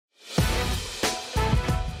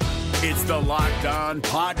It's the Locked On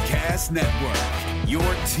Podcast Network, your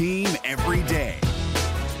team every day.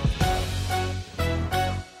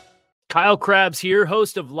 Kyle Krabs here,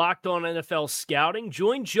 host of Locked On NFL Scouting.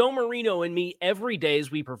 Join Joe Marino and me every day as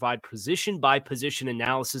we provide position-by-position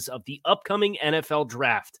analysis of the upcoming NFL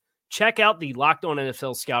Draft. Check out the Locked On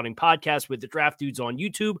NFL Scouting podcast with the Draft Dudes on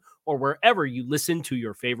YouTube or wherever you listen to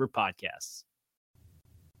your favorite podcasts.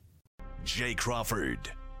 Jay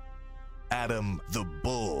Crawford, Adam the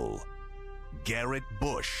Bull, Garrett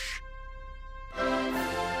Bush,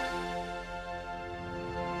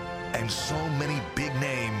 and so many big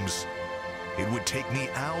names, it would take me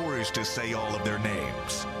hours to say all of their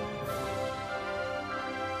names.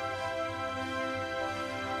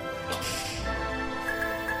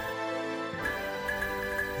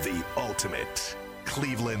 The ultimate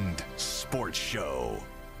Cleveland sports show.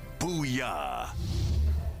 Booyah!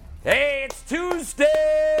 Hey, it's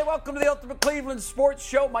Tuesday! Welcome to the Ultimate Cleveland Sports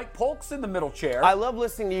Show. Mike Polk's in the middle chair. I love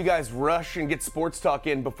listening to you guys rush and get sports talk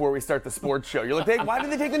in before we start the sports show. You're like, hey, why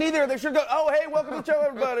did they take the knee there? They should go, oh, hey, welcome to the show,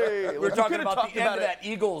 everybody. We're talking about the end of that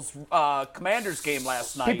Eagles Commanders game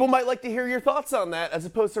last night. People might like to hear your thoughts on that as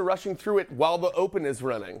opposed to rushing through it while the open is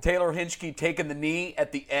running. Taylor Hinchke taking the knee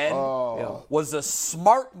at the end was a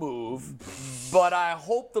smart move, but I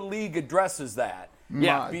hope the league addresses that.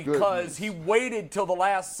 Yeah, because he waited till the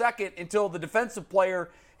last second until the defensive player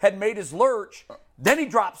had made his lurch. Then he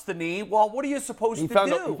drops the knee. Well, what are you supposed to do? He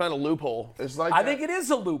found a loophole. It's like I think it is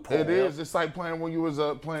a loophole. It is. It's like playing when you was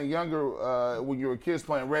playing younger, when you were kids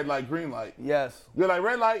playing red light, green light. Yes. You're like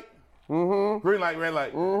red light, green light, red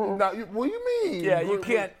light. Now, what do you mean? Yeah, you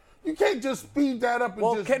can't. You can't just speed that up.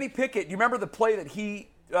 And Kenny Pickett, you remember the play that he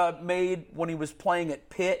made when he was playing at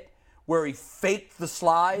Pitt, where he faked the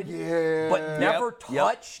slide, but never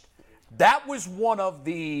touched? That was one of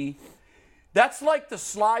the. That's like the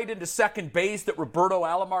slide into second base that Roberto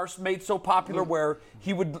Alomar made so popular, where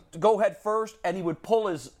he would go head first and he would pull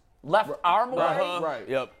his left arm away. Right.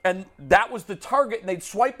 Yep. And that was the target, and they'd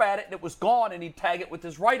swipe at it, and it was gone, and he'd tag it with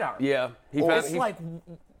his right arm. Yeah.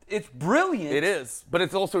 It's brilliant. It is, but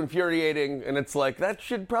it's also infuriating, and it's like, that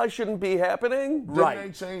probably shouldn't be happening. Right.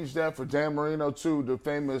 Didn't they change that for Dan Marino, too, the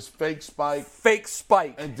famous fake spike? Fake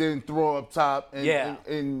spike. And then throw up top. And, Yeah.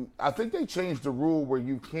 And I think they changed the rule where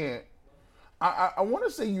you can't. I want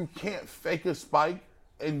to say you can't fake a spike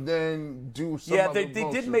and then do some Yeah, other they did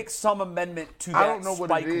bullshit. make some amendment to that I don't know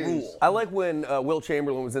what spike it is. rule. I like when Will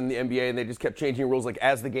Chamberlain was in the NBA and they just kept changing rules like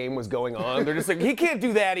as the game was going on. They're just like, he can't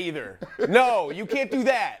do that either. No, you can't do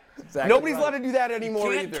that. Exactly Nobody's right. allowed to do that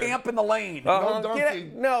anymore You can't either. camp in the lane. No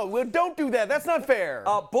dunking. No, don't do that. That's not fair.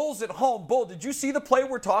 Bulls at home. Bull, did you see the play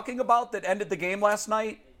we're talking about that ended the game last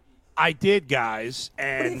night? I did, guys.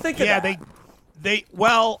 And What do you think of that?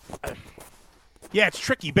 Yeah, it's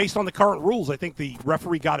tricky. Based on the current rules, I think the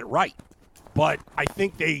referee got it right. But I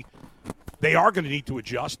think they are going to need to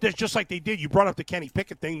adjust. It's just like they did. You brought up the Kenny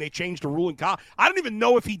Pickett thing. They changed the rule in college. I don't even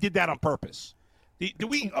know if he did that on purpose.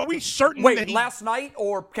 Are we certain that he... last night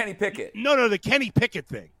or Kenny Pickett? No, the Kenny Pickett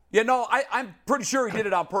thing. Yeah, no, I'm pretty sure he did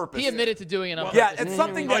it on purpose. He admitted to doing it on purpose. Yeah, it's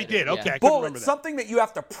something that he did. Okay, I couldn't Bull, remember it's that. something that you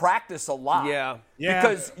have to practice a lot. Yeah.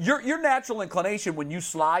 Because your natural inclination when you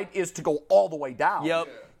slide is to go all the way down. Yep.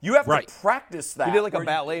 You have Right. to practice that. He did like a where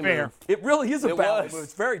ballet move. It really is a It ballet was. move.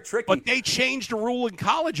 It's very tricky. But they changed the rule in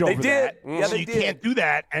college over did. that. Yeah, so they you did. can't do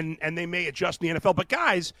that, and they may adjust in the NFL. But,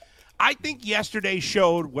 guys, I think yesterday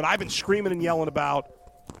showed what I've been screaming and yelling about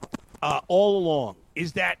all along,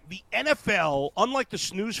 is that the NFL, unlike the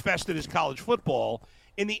snooze fest that is college football,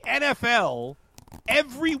 in the NFL,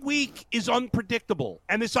 every week is unpredictable.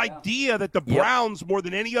 And this idea that the Browns, more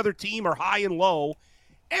than any other team, are high and low,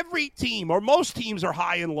 every team or most teams are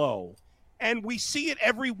high and low. And we see it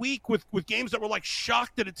every week with games that we're like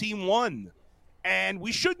shocked that a team won. And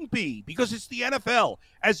we shouldn't be, because it's the NFL.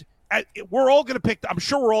 We're all going to pick, I'm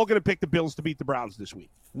sure we're all going to pick the Bills to beat the Browns this week.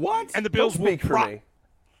 What? And the Bills Don't speak for me.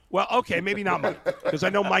 Well, okay, maybe not Mike, because I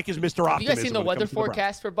know Mike is Mr. Optimism. Have you guys seen the when it weather comes to the Browns.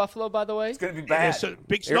 forecast for Buffalo, by the way? it's going to be bad. It's a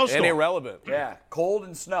big snowstorm. And irrelevant. Yeah, cold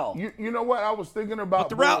and snow. You know what I was thinking about?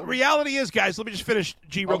 But the reality is, guys, let me just finish,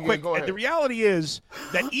 G, real Okay, quick. go ahead. The reality is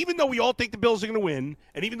that even though we all think the Bills are going to win,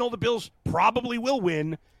 and even though the Bills probably will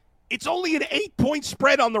win, it's only an 8-point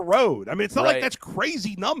spread on the road. I mean, it's not like that's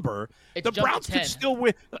crazy number. It's The jumped to Browns 10. could still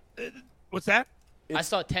win. What's that? I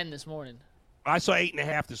saw 10 this morning. I saw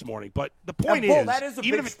 8.5 this morning. But the point Bull, is, that is a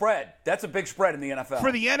even big if spread. That's a big spread in the NFL.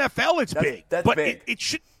 for the NFL, it's big. That's but big. It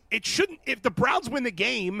shouldn't. If the Browns win the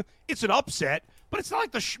game, it's an upset. But it's not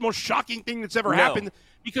like the most shocking thing that's ever happened,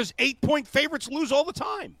 because 8-point favorites lose all the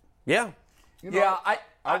time. Yeah.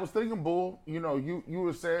 I was thinking, Bull. You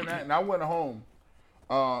were saying that, and I went home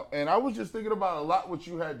And I was just thinking about a lot what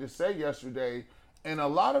you had to say yesterday, and a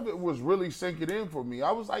lot of it was really sinking in for me.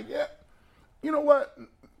 I was like, yeah, you know what?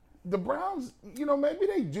 The Browns, maybe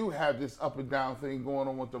they do have this up and down thing going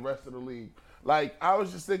on with the rest of the league. Like, I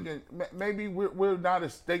was just thinking, maybe we're not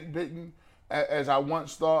as stake-bitten as I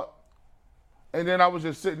once thought. And then I was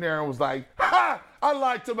just sitting there and was like, ha! I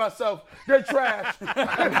lied to myself. They're trash.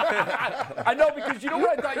 I know, because you know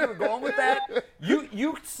what I thought you were going with that?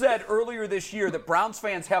 You said earlier this year that Browns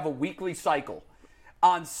fans have a weekly cycle.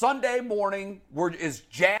 On Sunday morning, we're as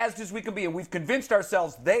jazzed as we can be, and we've convinced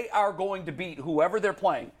ourselves they are going to beat whoever they're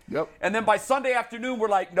playing. Yep. And then by Sunday afternoon, we're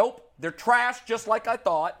like, nope, they're trash, just like I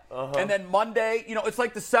thought. And then Monday, it's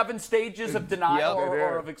like the 7 stages of denial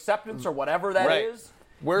or of acceptance or whatever that is.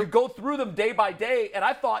 You go through them day by day, and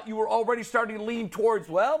I thought you were already starting to lean towards,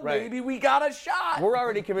 maybe we got a shot. We're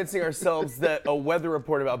already convincing ourselves that a weather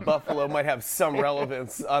report about Buffalo might have some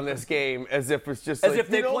relevance on this game, as if it's just as if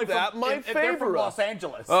they play that might if they're from Los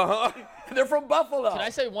Angeles. They're from Buffalo. Can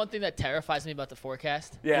I say one thing that terrifies me about the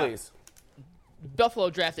forecast? Yeah. Please.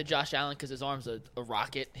 Buffalo drafted Josh Allen because his arm's a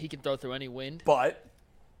rocket. He can throw through any wind. But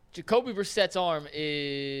Jacoby Brissett's arm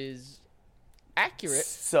is accurate.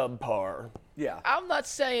 Subpar. Yeah. I'm not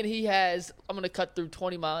saying he has, I'm going to cut through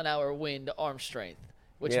 20-mile-an-hour wind arm strength,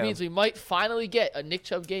 which means we might finally get a Nick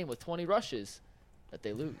Chubb game with 20 rushes that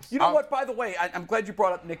they lose. You know what, by the way, I'm glad you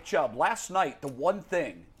brought up Nick Chubb. Last night, the one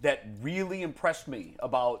thing that really impressed me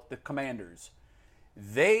about the Commanders,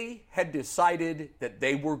 they had decided that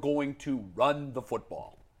they were going to run the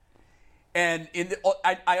football. And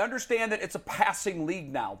I understand that it's a passing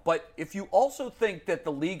league now, but if you also think that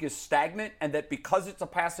the league is stagnant and that because it's a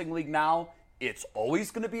passing league now, it's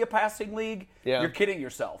always going to be a passing league, you're kidding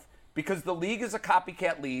yourself. Because the league is a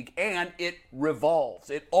copycat league, and it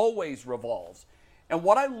revolves. It always revolves. And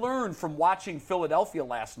what I learned from watching Philadelphia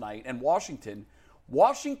last night and Washington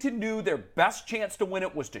knew their best chance to win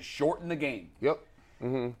it was to shorten the game. Yep.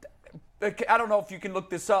 I don't know if you can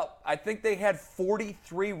look this up. I think they had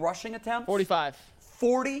 43 rushing attempts. 45.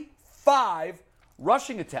 45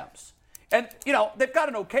 rushing attempts. And, they've got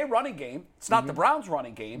an okay running game. It's not the Browns'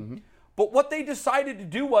 running game. But what they decided to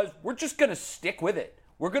do was, we're just going to stick with it.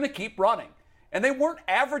 We're going to keep running. And they weren't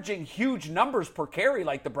averaging huge numbers per carry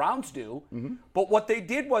like the Browns do. But what they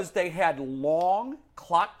did was they had long,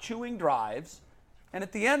 clock-chewing drives. And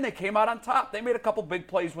at the end, they came out on top. They made a couple big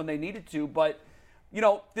plays when they needed to. But,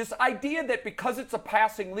 this idea that because it's a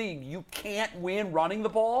passing league, you can't win running the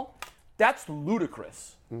ball, that's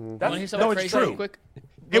ludicrous. It's true. Quick?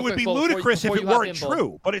 It would be ludicrous if it weren't true,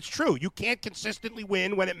 true, but it's true. You can't consistently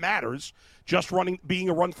win when it matters just being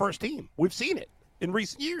a run-first team. We've seen it in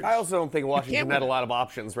recent years. I also don't think Washington had a lot lot of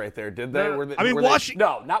options right there, did they? Washington.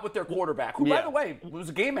 No, not with their quarterback, who, by the way, was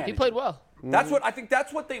a game manager. He played well. That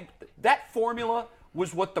formula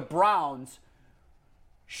was what the Browns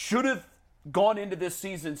should have gone into this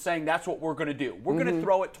season saying that's what we're going to do. We're going to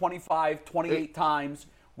throw it 25, 28 times.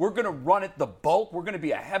 We're going to run it the bulk. We're going to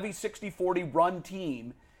be a heavy 60-40 run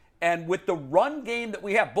team. And with the run game that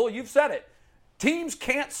we have, Bull, you've said it. Teams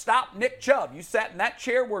can't stop Nick Chubb. You sat in that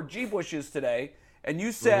chair where G. Bush is today, and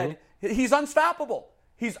you said he's unstoppable.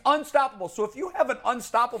 He's unstoppable. So if you have an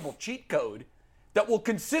unstoppable cheat code that will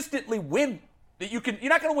consistently win, you're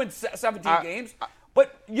not going to win 17 games,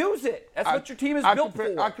 but use it. That's what your team is built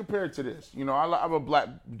for. I compare it to this. I'm a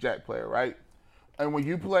blackjack player, right? And when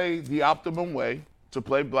you play the optimum way to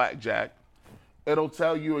play blackjack, it'll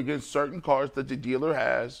tell you against certain cards that the dealer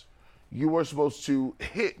has, you are supposed to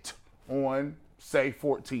hit on, say,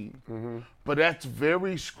 14. But that's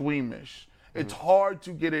very squeamish. It's hard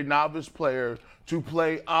to get a novice player to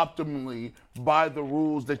play optimally by the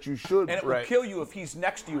rules that you should. And it will kill you if he's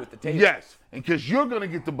next to you at the table. Yes, and because you're going to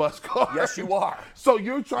get the bus card. Yes, you are. So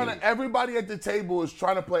you're trying to, everybody at the table is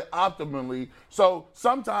trying to play optimally. So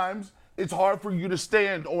sometimes it's hard for you to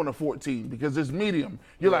stand on a 14 because it's medium.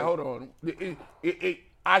 You're like, hold on.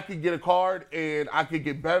 I could get a card and I could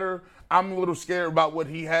get better. I'm a little scared about what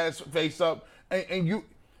he has face up. And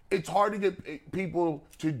it's hard to get people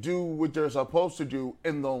to do what they're supposed to do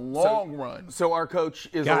in the long run. So our coach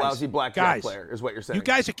is a lousy blackjack player, is what you're saying. You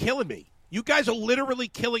guys are killing me. You guys are literally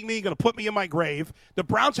killing me, going to put me in my grave. The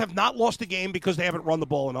Browns have not lost a game because they haven't run the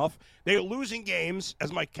ball enough. They are losing games,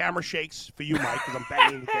 as my camera shakes for you, Mike, because I'm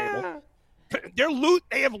banging the table.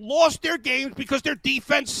 They have lost their games because their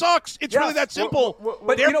defense sucks. It's really that simple.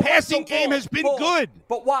 But their passing game has been good.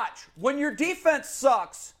 But watch, when your defense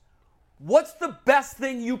sucks, what's the best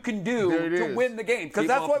thing you can do to win the game? Because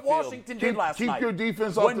that's what Washington did last night. Keep your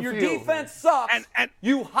defense off the field. When your defense sucks,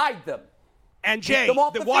 you hide them. And Jay, keep them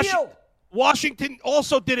off the field. Washington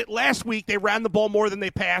also did it last week. They ran the ball more than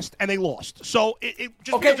they passed, and they lost. So it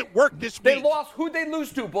just doesn't work this week. They lost. Who'd they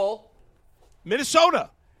lose to, Bull? Minnesota.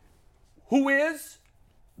 Who is?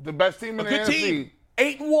 The best team in the NFC. Team.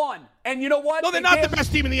 8-1. And you know what? No, they're not the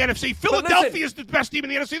best team in the NFC. Philadelphia is the best team in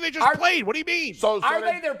the NFC. They just played. What do you mean? Are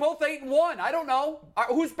they? They're both 8-1. I don't know.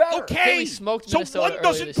 Who's better? Okay. Philly smoked Minnesota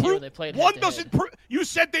earlier this year when they played head-to-head. You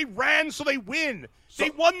said they ran, so they win. They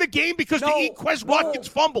won the game because Quez Watkins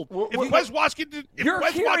fumbled. If Quez Watkins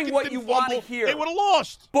didn't fumble, they would have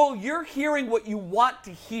lost. Bull, you're hearing what you want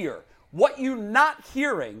to hear. What you're not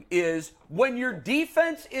hearing is when your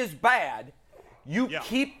defense is bad, you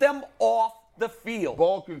keep them off the field.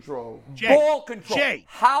 Ball control. Ball control. Jay,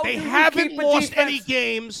 how they do you haven't keep a lost defense? any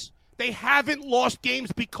games. They haven't lost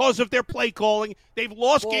games because of their play calling. They've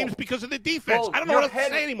lost games because of the defense. Bull, I don't know what to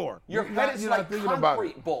say anymore. Your head is like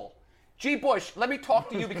concrete, Bull. G. Bush, let me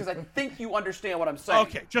talk to you because I think you understand what I'm saying.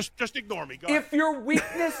 Okay, just ignore me. Go ahead. If your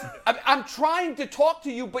weakness, I'm trying to talk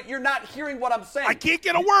to you, but you're not hearing what I'm saying. I can't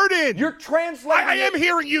get a word in. You're translating. I am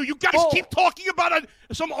hearing you. You guys keep talking about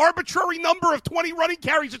some arbitrary number of 20 running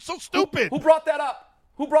carries. It's so stupid. Who brought that up?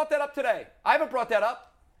 Who brought that up today? I haven't brought that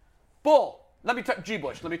up. Bull, G.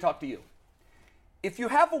 Bush, let me talk to you. If you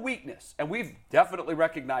have a weakness, and we've definitely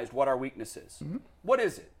recognized what our weakness is, what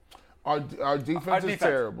is it? Our defense is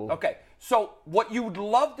terrible. Okay, so what you would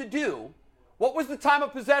love to do, what was the time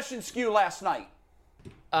of possession skew last night?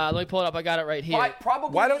 Let me pull it up. I got it right here.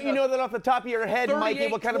 Why don't you know that off the top of your head, Mikey?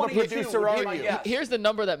 What kind of a producer are you? Here's the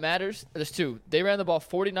number that matters. There's two. They ran the ball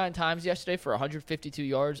 49 times yesterday for 152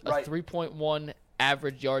 yards, a 3.1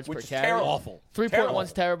 average yards per carry. Terrible. Awful. 3.1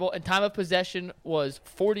 is terrible. And time of possession was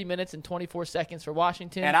 40 minutes and 24 seconds for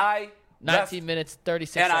Washington. And 19 minutes,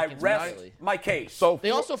 36 seconds. And I rest my case. So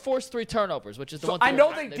they also forced 3 turnovers, which is the one thing. I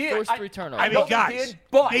know they did. They forced 3 turnovers. I mean, guys,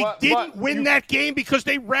 they didn't win that game because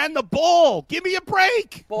they ran the ball. Give me a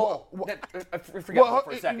break. Forget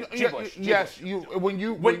for a second. Yes, when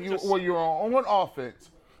you're on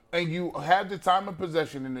offense and you have the time of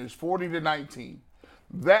possession and it's 40-19,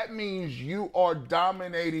 that means you are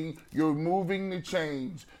dominating. You're moving the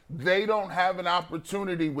chains. They don't have an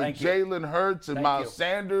opportunity with Jalen Hurts and Miles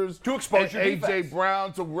Sanders to expose your A.J. defense.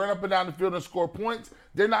 Brown to run up and down the field and score points.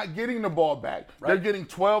 They're not getting the ball back. Right. They're getting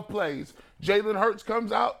 12 plays. Jalen Hurts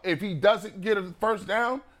comes out. If he doesn't get a first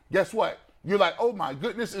down, guess what? You're like, oh, my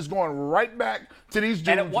goodness, it's going right back to these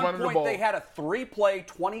dudes running the ball. And at one point, they had a 3-play,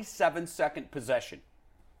 27-second possession.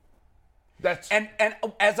 And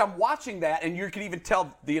as I'm watching that, and you can even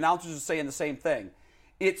tell the announcers are saying the same thing,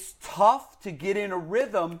 it's tough to get in a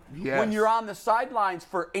rhythm when you're on the sidelines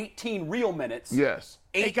for 18 real minutes. Yes.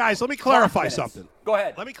 Hey, guys, let me clarify something. Go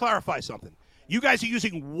ahead. Let me clarify something. You guys are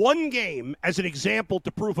using one game as an example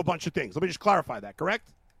to prove a bunch of things. Let me just clarify that,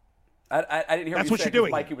 correct? I didn't hear That's what you're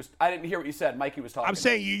doing. I didn't hear what you said. Mikey was talking. I'm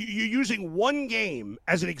saying you're using one game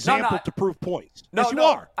as an example to prove points. No, yes, you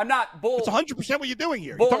are. I'm not. Bull. It's 100% what you're doing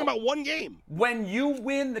here. Bull. You're talking about one game. When you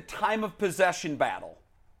win the time of possession battle,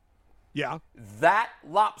 that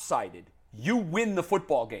lopsided, you win the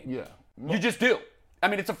football game. Yeah. You just do. I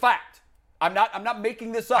mean, it's a fact. I'm not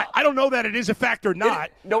making this up. I don't know that it is a fact or not.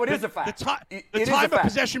 It is a fact. The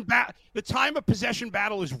time of possession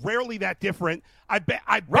battle is rarely that different. I bet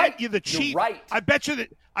you the Chiefs. Right. I bet you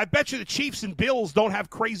the Chiefs and Bills don't have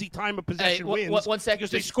crazy time of possession wins. 1 second, because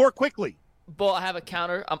they score quickly. Bull, I have a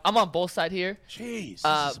counter. I'm on both sides here. Jeez.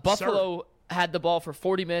 Buffalo had the ball for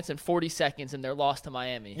 40 minutes and 40 seconds, and they're lost to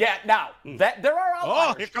Miami. Yeah, now, there are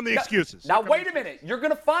outliers. Oh, here come the excuses. Now, wait a minute. You're going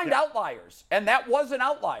to find outliers, and that was an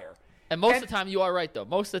outlier. And most of the time, you are right, though.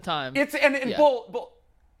 Most of the time. Bull,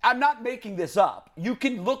 I'm not making this up. You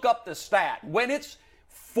can look up the stat. When it's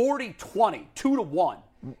 40-20, 2-1,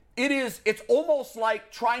 it's almost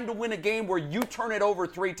like trying to win a game where you turn it over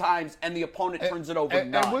 3 times and the opponent turns it over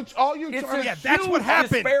 9. That's what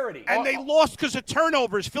happened. Disparity. And they lost because of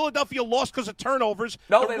turnovers. Philadelphia lost because of turnovers.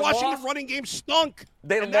 No, the Washington running game stunk.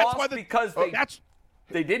 They lost because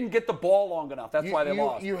they didn't get the ball long enough. That's why they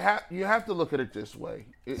lost. You have to look at it this way.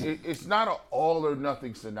 It's not an all or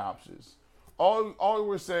nothing synopsis. All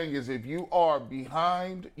we're saying is if you are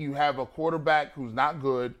behind, you have a quarterback who's not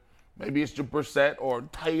good. Maybe it's Brissett or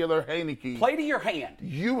Taylor Heineke. Play to your hand.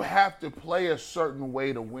 You have to play a certain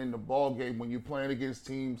way to win the ball game when you're playing against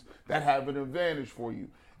teams that have an advantage for you.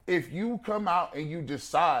 If you come out and you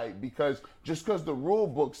decide because the rule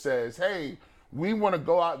book says, hey, we want to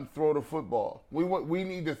go out and throw the football. We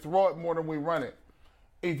need to throw it more than we run it.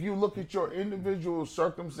 If you look at your individual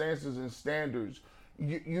circumstances and standards,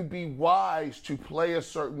 you be wise to play a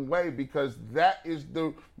certain way because that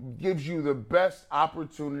gives you the best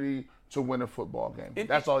opportunity to win a football game.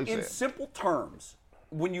 That's all he said. In simple terms,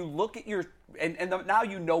 when you look at your now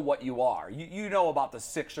you know what you are. You know about the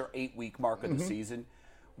 6 or 8 week mark of the season.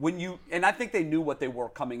 And I think they knew what they were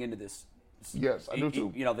coming into this. Yes, I do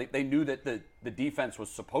too. They knew that the defense was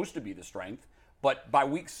supposed to be the strength, but by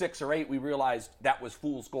week 6 or 8, we realized that was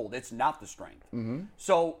fool's gold. It's not the strength.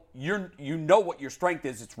 So you know what your strength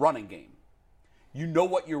is. It's running game. You know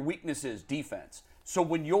what your weakness is, defense. So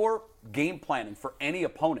when you're game planning for any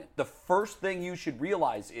opponent, the first thing you should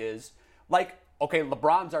realize is, like, okay,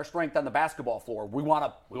 LeBron's our strength on the basketball floor. We want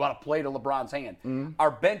to play to LeBron's hand.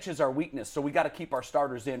 Our bench is our weakness, so we got to keep our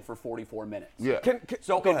starters in for 44 minutes. Yeah.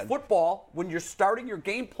 So in football, when you're starting your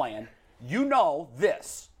game plan, you know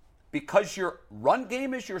this. Because your run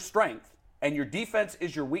game is your strength and your defense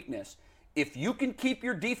is your weakness, if you can keep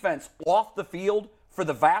your defense off the field for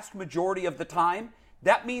the vast majority of the time,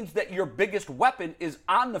 that means that your biggest weapon is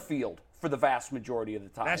on the field for the vast majority of the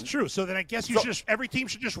time. That's true. So then I guess every team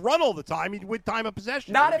should just run all the time with time of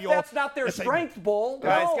possession. Not if that's not their strength, Bull.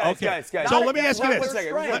 Guys. So let me ask you this.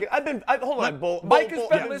 Hold on, Bull. Mike has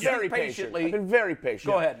been listening very patiently. I've been very patient.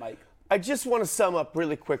 Go ahead, Mike. I just want to sum up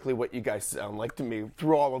really quickly what you guys sound like to me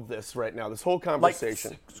through all of this right now, this whole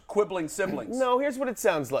conversation. Like quibbling siblings. No, here's what it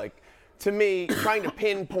sounds like. To me, trying to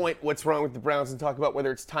pinpoint what's wrong with the Browns and talk about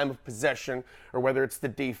whether it's time of possession or whether it's the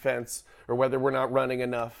defense or whether we're not running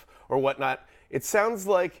enough or whatnot, it sounds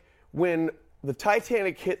like when the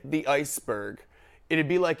Titanic hit the iceberg, it'd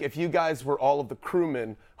be like if you guys were all of the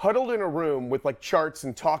crewmen huddled in a room with like charts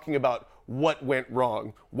and talking about what went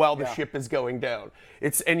wrong while the ship is going down.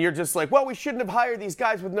 And you're just like, well, we shouldn't have hired these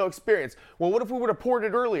guys with no experience. Well, what if we would have poured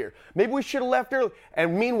it earlier? Maybe we should have left early.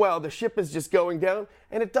 And meanwhile, the ship is just going down,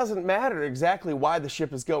 and it doesn't matter exactly why the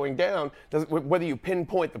ship is going down, whether you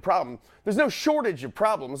pinpoint the problem. There's no shortage of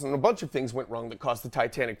problems, and a bunch of things went wrong that caused the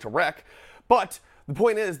Titanic to wreck. But the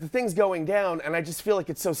point is, the thing's going down, and I just feel like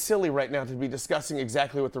it's so silly right now to be discussing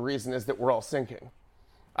exactly what the reason is that we're all sinking.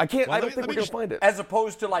 I don't think we're going to find it. As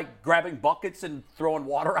opposed to, like, grabbing buckets and throwing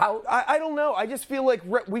water out? I don't know. I just feel like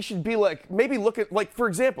we should be, like, maybe look at, like, for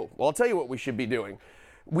example, well, I'll tell you what we should be doing.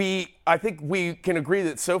 I think we can agree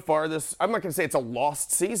that so far I'm not going to say it's a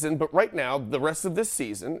lost season, but right now the rest of this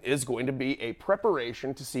season is going to be a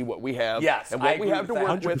preparation to see what we have and what we have to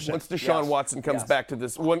work with once Deshaun Watson comes back to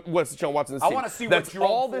this. Once Deshaun Watson is I want to see what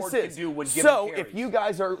Jerome Ford can do when given So carries. if you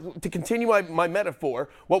guys are, to continue my metaphor,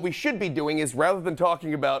 what we should be doing is rather than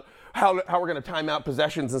talking about how we're going to time out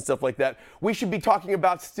possessions and stuff like that, we should be talking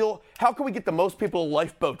about still how can we get the most people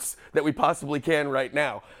lifeboats that we possibly can right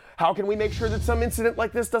now. How can we make sure that some incident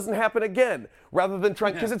like this doesn't happen again? Rather than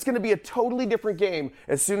trying, because it's going to be a totally different game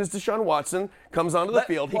as soon as Deshaun Watson comes onto the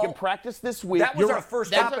field. He can practice this week. That was our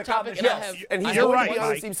first topic on the show. And he's going to be on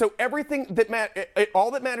the team. So everything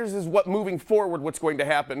all that matters is what moving forward, what's going to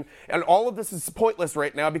happen. And all of this is pointless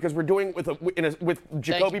right now because we're doing it with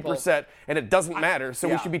Jacoby Brissett, and it doesn't matter. So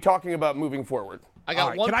we should be talking about moving forward. I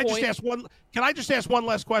got one point. Can I just ask one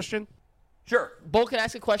last question? Sure. Bull can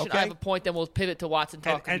ask a question. Okay. I have a point, then we'll pivot to Watson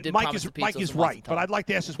talk. And Mike is right, but I'd like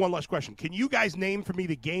to ask this one last question. Can you guys name for me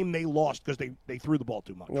the game they lost because they threw the ball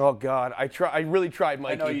too much? Oh, God. I really tried,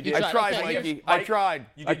 Mikey. I know you did. I tried, Mikey. I tried.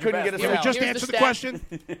 I couldn't get a sound. Just answer the question.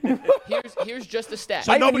 Here's just a stat.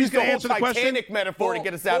 So nobody's going to answer the question? Titanic metaphor to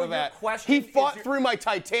get us out of that. He fought through my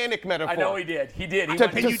Titanic metaphor. I know he did. He did.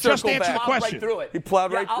 Can you just answer the question? Right through it. He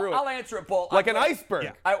plowed right through it. I'll answer it, Bull. Like an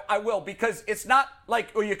iceberg. Yeah. I will, because it's not like,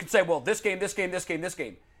 or you could say, well, this game.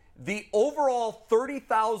 The overall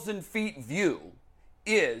 30,000 feet view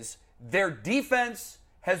is their defense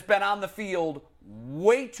has been on the field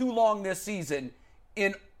way too long this season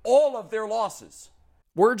in all of their losses.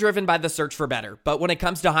 We're driven by the search for better, but when it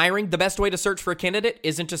comes to hiring, the best way to search for a candidate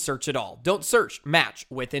isn't to search at all. Don't search, match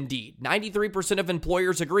with Indeed. 93% of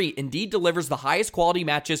employers agree Indeed delivers the highest quality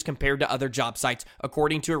matches compared to other job sites,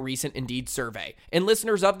 according to a recent Indeed survey. And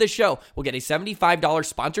listeners of this show will get a $75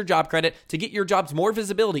 sponsored job credit to get your jobs more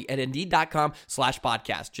visibility at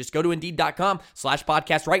Indeed.com/podcast. Just go to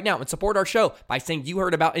Indeed.com/podcast right now and support our show by saying you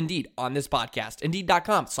heard about Indeed on this podcast.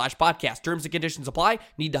 Indeed.com/podcast. Terms and conditions apply.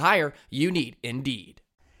 Need to hire? You need Indeed.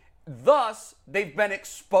 Thus, they've been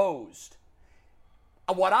exposed.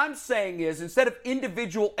 What I'm saying is, instead of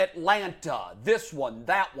individual Atlanta, this one,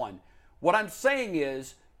 that one, what I'm saying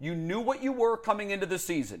is, you knew what you were coming into the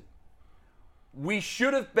season. We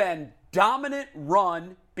should have been dominant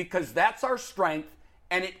run because that's our strength,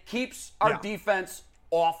 and it keeps our defense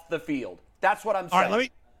off the field. That's what I'm saying. All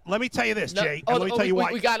right, let me tell you this, Jay. Let me tell you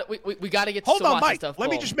why. We got to get to Hold some on, Mike. stuff. Let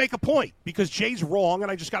me just make a point because Jay's wrong,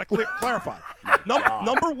 and I just got to clarify.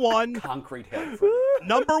 Number one, concrete head.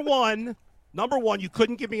 Number one, you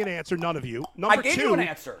couldn't give me an answer. None of you. I gave you an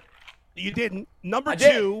answer. You didn't. Number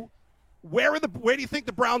two, Where do you think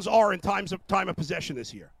the Browns are in time of possession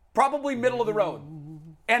this year? Probably middle of the road.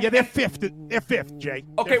 And they're fifth. They're fifth, Jay.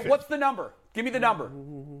 Okay, fifth. What's the number? Give me the number.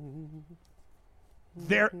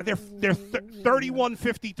 They're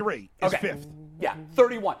 31-53 is fifth. Yeah,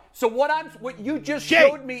 31. So what you just Jay,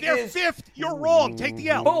 showed me they're is fifth. You're wrong. Take the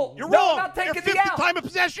L. Bull. You're No, wrong. I'm not taking they're the fifth L. in time of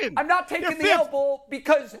possession. I'm not taking the L, Bull,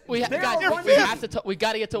 because we got to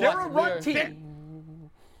get to they're a Watson. run team.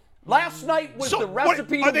 Last night was the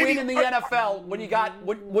recipe to win in the NFL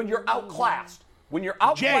when you're outclassed. When you're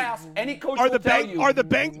outclassed, any coach will tell you. Are the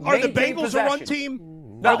Bengals a run team?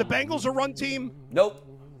 No. Are the Bengals a run team? Nope.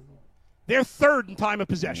 They're third in time of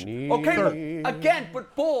possession. Okay,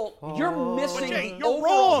 but Bull, you're missing. Jay, you're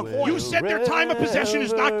wrong. Point. You said their time of possession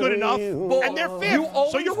is not good enough, Bull, and they're fifth.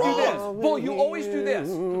 So you're wrong. Bull, you always do this.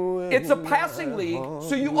 It's a passing league,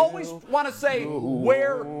 so you always want to say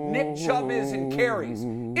where Nick Chubb is in carries.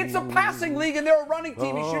 It's a passing league, and they're a running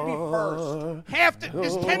team. He should be first.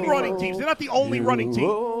 There's 10 running teams. They're not the only running team.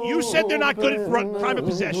 You said they're not good at time of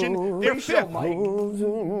possession. They're fifth.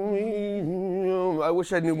 I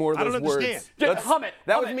wish I knew more of those words. Just hum it.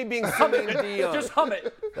 That was me being Celine Dion. Just hum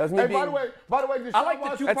it. That was me By the way, I like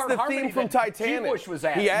the two-part That's the harmony theme from Titanic. G-Bush was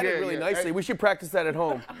at. He added really nicely. Hey. We should practice that at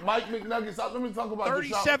home. Mike McNuggets, let me talk about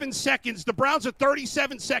 37 seconds. The Browns are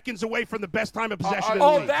 37 seconds away from the best time of possession in the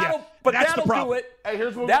Oh, league. that'll do it. Hey,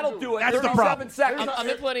 here's what that'll do it. That's the problem. 37 seconds. I'm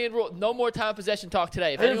implementing a rule. No more time of possession talk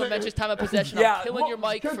today. If anyone mentions time of possession, Yeah. I'm killing your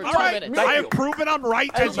mic for 2 All right, minutes. I have proven I'm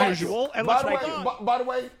right as usual, and let's move on. By the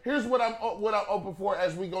way, here's what I'm open for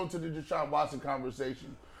as we go into the Deshaun Watson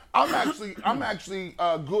conversation. I'm actually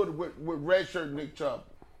good with redshirt Nick Chubb.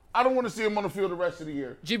 I don't want to see him on the field the rest of the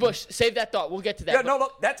year. G. Bush, save that thought. We'll get to that. Yeah, no,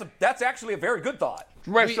 look, that's actually a very good thought.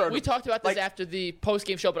 We talked about this after the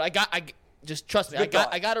post-game show, but just trust me.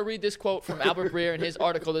 I got to read this quote from Albert Breer in his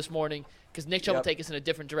article this morning because Nick Chubb will take us in a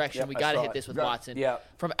different direction. We got to hit this with Watson.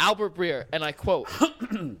 From Albert Breer, and I quote,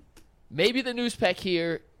 "Maybe the news pack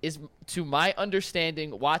here is, to my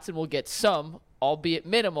understanding, Watson will get some, albeit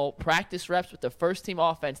minimal, practice reps with the first-team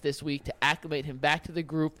offense this week to acclimate him back to the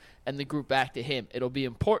group and the group back to him. It'll be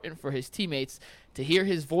important for his teammates to hear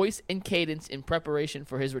his voice and cadence in preparation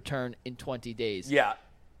for his return in 20 days. Yeah.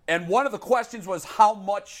 And one of the questions was how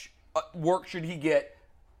much work should he get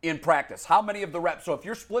in practice? How many of the reps? So if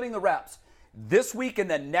you're splitting the reps this week and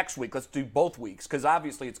then next week, let's do both weeks because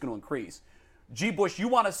obviously it's going to increase. G. Bush, you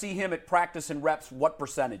want to see him at practice and reps what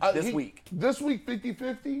percentage this week? This week,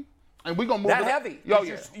 50-50. And we're going to move that it heavy. Oh,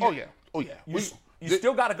 yeah. You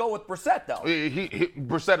still got to go with Brissett, though.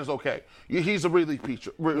 Brissett is okay. He's a relief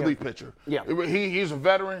pitcher. Yeah. He's a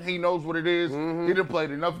veteran. He knows what it is. Mm-hmm. He done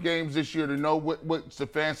played enough games this year to know what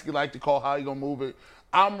Stefanski like to call how he going to move it.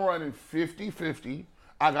 I'm running 50-50.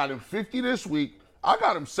 I got him 50 this week. I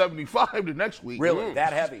got him 75 the next week. Really?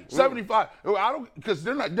 That heavy? 75. Because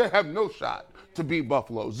they have no shot to beat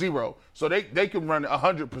Buffalo. Zero. So they can run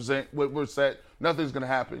 100% with Brissett. Nothing's going to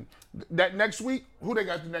happen. That next week, who they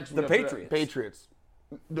got the next week? The Patriots.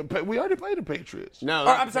 We already played the Patriots. No.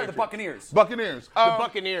 I'm sorry, the Buccaneers. The Buccaneers.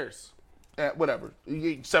 Whatever.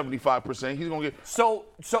 75%. He's going to get. So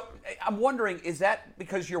I'm wondering, is that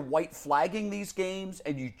because you're white flagging these games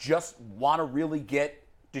and you just want to really get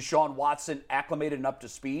Deshaun Watson acclimated and up to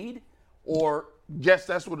speed? Or. Yes,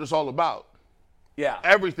 that's what it's all about. Yeah.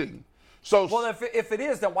 Everything. So. Well, if it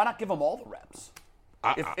is, then why not give him all the reps?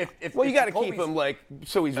 You got to keep him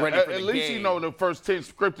so he's ready for the game. At least you know the first 10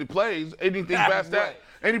 scripted plays. Anything past that,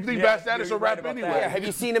 is a wrap anyway. Yeah, have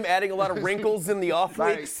you seen him adding a lot of wrinkles in the off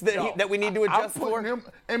weeks that we need to adjust for? Him,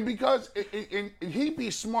 and because he'd be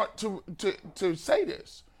smart to say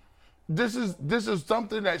this. This is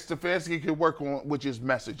something that Stefanski can work on, which is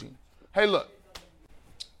messaging. Hey, look,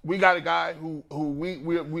 we got a guy who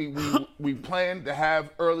we planned to have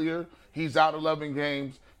earlier. He's out 11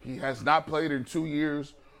 games. He has not played in 2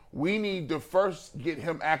 years. We need to first get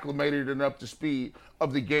him acclimated and up to speed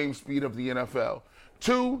of the game speed of the NFL.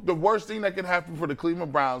 2, the worst thing that can happen for the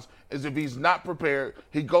Cleveland Browns is if he's not prepared,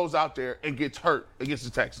 he goes out there and gets hurt against the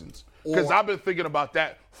Texans. Because I've been thinking about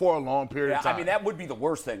that for a long period of time. I mean, that would be the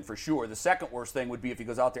worst thing for sure. The second worst thing would be if he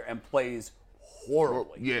goes out there and plays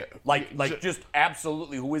horribly. Yeah. Like just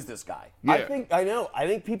absolutely, who is this guy? Yeah. I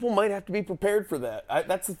think people might have to be prepared for that.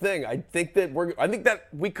 That's the thing. I think that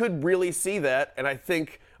we could really see that, and I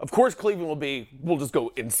think, of course, Cleveland will just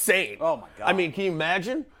go insane. Oh my God. I mean, can you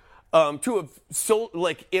imagine? To have sold,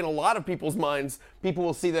 in a lot of people's minds, people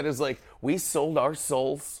will see that as we sold our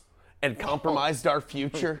souls and compromised our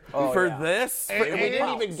future for this, and we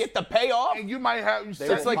didn't even get the payoff. And you might have.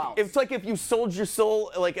 It's like if you sold your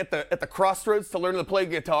soul at the crossroads to learn to play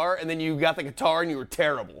guitar, and then you got the guitar and you were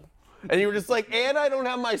terrible. And you were just like, and I don't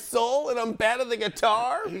have my soul, and I'm bad at the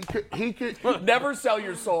guitar? He could never sell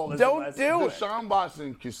your soul. Don't do it. Deshaun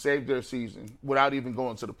Watson could save their season without even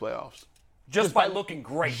going to the playoffs. Just by looking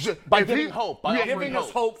great. By giving hope. By giving us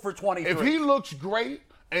hope for 23. If he looks great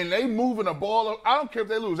and they moving the ball, I don't care if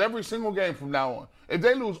they lose every single game from now on. If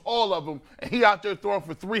they lose all of them and he out there throwing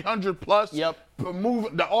for 300 plus,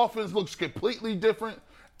 the offense looks completely different.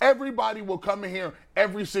 Everybody will come in here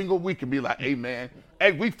every single week and be like, hey, man,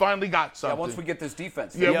 we finally got something. Yeah, once we get this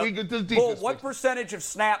defense. Yeah, we get this defense. Well, what percentage of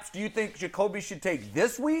snaps do you think Jacoby should take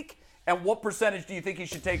this week, and what percentage do you think he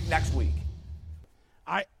should take next week?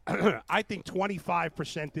 I think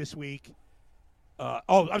 25% this week.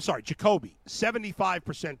 I'm sorry, Jacoby,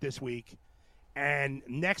 75% this week, and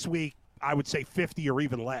next week I would say 50 or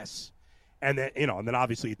even less. And then and then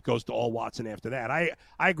obviously it goes to all Watson after that. I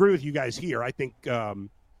agree with you guys here. I think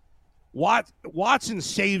Watson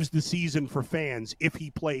saves the season for fans if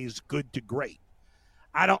he plays good to great.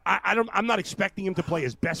 I'm not expecting him to play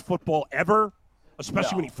his best football ever,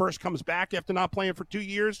 especially when he first comes back after not playing for 2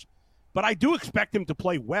 years. But I do expect him to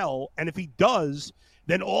play well, and if he does,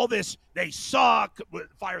 then all this they suck,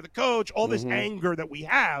 fire the coach, all this anger that we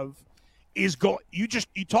have is going. You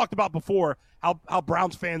talked about before how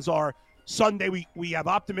Browns fans are. Sunday we have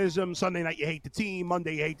optimism. Sunday night you hate the team.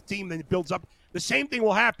 Monday you hate the team. Then it builds up. The same thing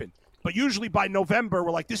will happen. But usually by November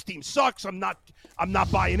we're like, this team sucks. I'm not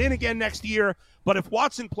buying in again next year. But if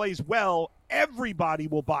Watson plays well, everybody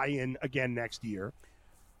will buy in again next year.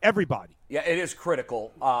 Everybody. Yeah, it is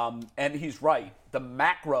critical. And he's right. The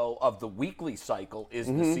macro of the weekly cycle is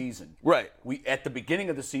the season. Right. We at the beginning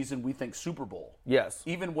of the season we think Super Bowl. Yes.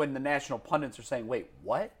 Even when the national pundits are saying, wait,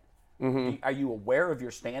 what? Are you aware of your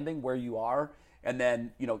standing, where you are? And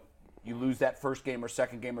then, you lose that first game or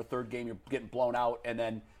second game or third game, you're getting blown out, and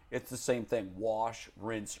then it's the same thing. Wash,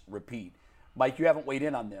 rinse, repeat. Mike, you haven't weighed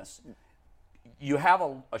in on this. You have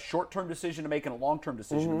a short-term decision to make and a long-term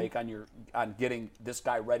decision to make on getting this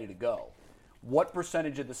guy ready to go. What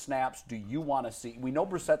percentage of the snaps do you want to see? We know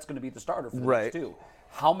Brissett's going to be the starter for the next two.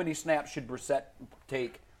 How many snaps should Brissett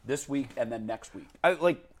take this week and then next week?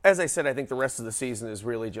 As I said, I think the rest of the season is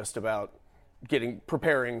really just about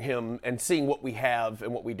preparing him and seeing what we have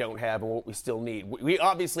and what we don't have and what we still need. We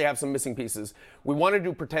obviously have some missing pieces. We wanted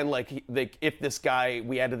to pretend like if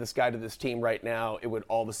we added this guy to this team right now, it would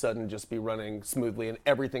all of a sudden just be running smoothly and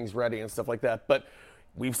everything's ready and stuff like that. But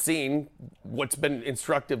we've seen what's been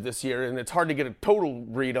instructive this year, and it's hard to get a total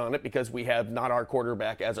read on it because we have not our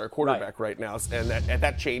quarterback as our quarterback right now, and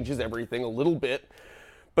that changes everything a little bit.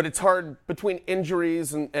 But it's hard between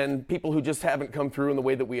injuries and people who just haven't come through in the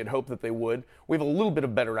way that we had hoped that they would. We have a little bit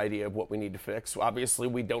of better idea of what we need to fix. Obviously,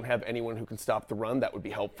 we don't have anyone who can stop the run. That would be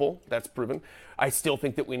helpful. That's proven. I still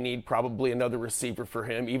think that we need probably another receiver for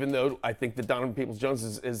him, even though I think that Donovan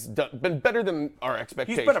Peoples-Jones has been better than our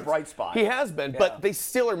expectations. He's been a bright spot. He has been, but they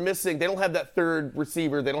still are missing. They don't have that third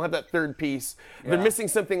receiver. They don't have that third piece. They're missing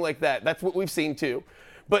something like that. That's what we've seen, too.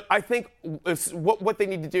 But I think what they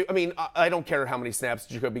need to do, I don't care how many snaps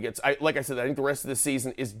Jacoby gets. Like I said, I think the rest of the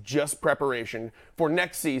season is just preparation for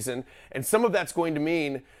next season. And some of that's going to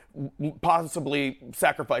mean possibly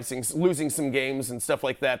losing some games and stuff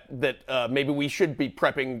like that maybe we should be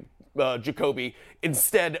prepping Jacoby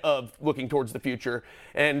instead of looking towards the future.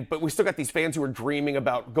 But we still got these fans who are dreaming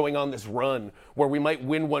about going on this run where we might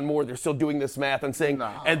win one more. They're still doing this math and saying,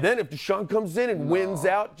 and then if Deshaun comes in and wins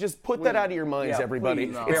out, just put that out of your minds,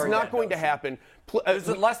 everybody. It's not going to happen. There's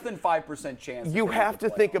a less than 5% chance. You have to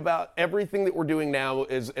think about everything that we're doing now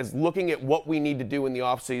as looking at what we need to do in the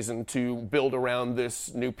offseason to build around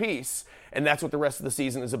this new piece. And that's what the rest of the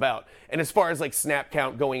season is about. And as far as snap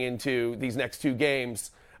count going into these next two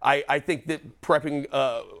games, I think that prepping,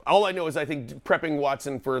 all I know is I think prepping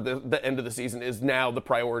Watson for the end of the season is now the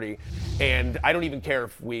priority. And I don't even care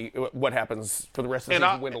what happens for the rest of the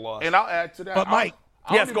season, win or loss. And I'll add to that. But Mike.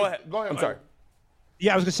 Yes, go ahead. Go ahead, I'm Mike. sorry.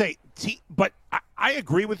 Yeah, I was going to say, but I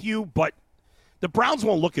agree with you, but the Browns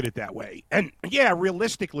won't look at it that way. And,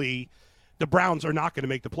 realistically, the Browns are not going to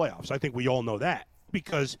make the playoffs. I think we all know that.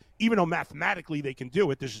 Because even though mathematically they can do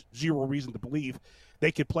it, there's zero reason to believe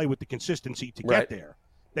they could play with the consistency to get there.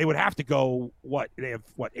 They would have to go, they have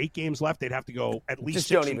 8 games left? They'd have to go at least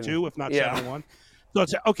 6-2, if not 7-1. So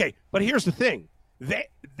it's okay. But here's the thing.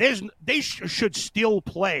 They should still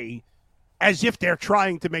play as if they're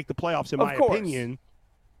trying to make the playoffs, in my opinion.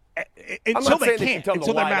 Until they can't.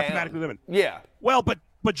 Until they're mathematically limited. Yeah. Well, but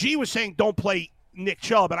G was saying don't play Nick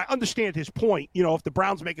Chubb, and I understand his point. If the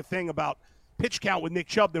Browns make a thing about pitch count with Nick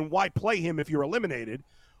Chubb, then why play him if you're eliminated?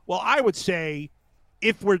 Well, I would say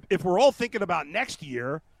if we're all thinking about next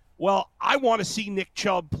year, well, I want to see Nick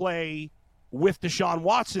Chubb play with Deshaun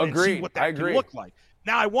Watson and see what that can look like.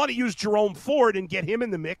 Now, I want to use Jerome Ford and get him in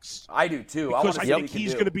the mix. I do too. Because I think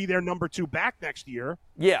he's going to be their number 2 back next year.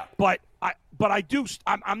 Yeah. But I do.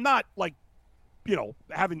 I'm not like,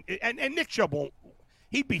 having and Nick Chubb won't.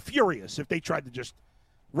 He'd be furious if they tried to just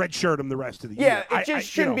redshirt him the rest of the year. Yeah, it just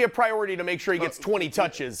shouldn't be a priority to make sure he gets 20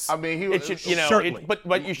 touches. I mean, it should, certainly.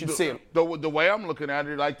 But you should see him. The way I'm looking at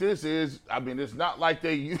it like this is, I mean, it's not like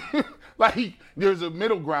they like there's a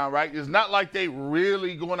middle ground, right? It's not like they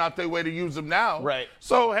really going out their way to use him now. Right.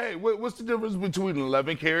 So, hey, what's the difference between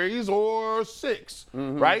 11 carries or 6,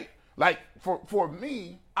 right? Like, for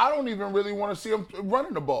me, I don't even really want to see him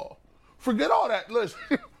running the ball. Forget all that. Listen.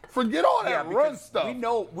 Forget all that run stuff.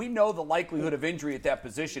 We know the likelihood of injury at that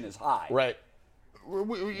position is high. Right.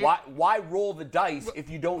 Why roll the dice if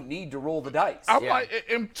you don't need to roll the dice?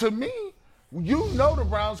 And to me, the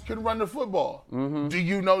Browns can run the football. Do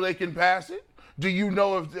you know they can pass it? Do you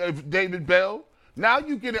know if David Bell? Now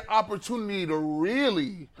you get an opportunity to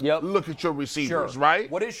really look at your receivers,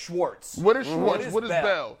 right? What is Schwartz? What is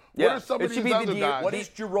Bell? Yeah. What are some of these other guys? What is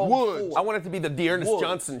Jerome Woods? Ford? I want it to be the Dearness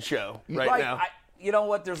Johnson show right now. You know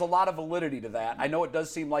what? There's a lot of validity to that. I know it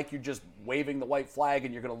does seem like you're just waving the white flag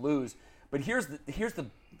and you're going to lose. But here's the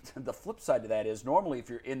flip side to that is normally if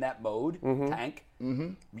you're in that mode, tank,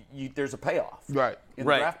 there's a payoff. Right. In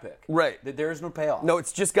the draft pick. Right. There is no payoff. No,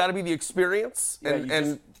 it's just got to be the experience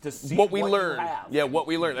and to see what we learn. Yeah, what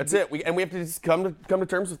we learn. That's it. We have to just come to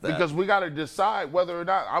terms with that. Because we got to decide whether or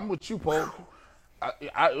not I'm with you, Paul.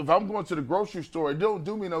 If I'm going to the grocery store, it don't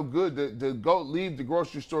do me no good to go leave the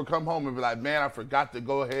grocery store, come home and be like, man, I forgot to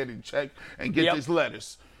go ahead and check and get this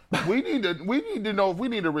lettuce. We need to know if we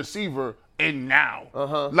need a receiver and now.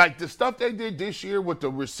 Like the stuff they did this year with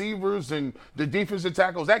the receivers and the defensive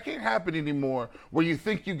tackles, that can't happen anymore where you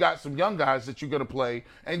think you got some young guys that you're going to play,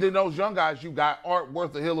 and then those young guys you got aren't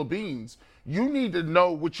worth a hill of beans. You need to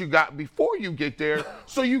know what you got before you get there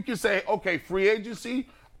so you can say, okay, free agency,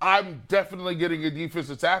 I'm definitely getting a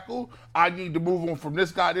defensive tackle. I need to move on from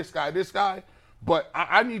this guy. But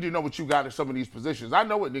I need to know what you got at some of these positions. I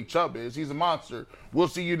know what Nick Chubb is. He's a monster. We'll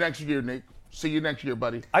see you next year, Nick. See you next year,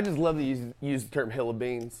 buddy. I just love to use the term hill of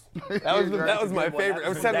beans. That was my favorite.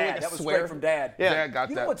 That was straight from Dad. Yeah. Dad got that.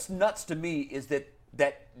 You know what's nuts to me is that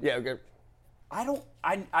yeah, okay. I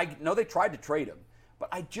know they tried to trade him, but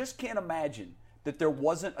I just can't imagine that there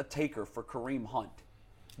wasn't a taker for Kareem Hunt.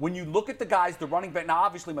 When you look at the guys, the running back, now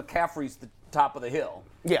obviously McCaffrey's the top of the hill.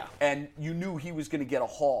 Yeah. And you knew he was going to get a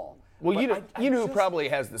haul. Well, you know who probably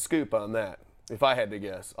has the scoop on that, if I had to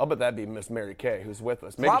guess. I'll bet that'd be Miss Mary Kay, who's with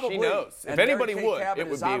us. Maybe probably. She knows. If anybody would, it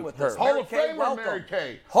would be her. Hall of Famer Mary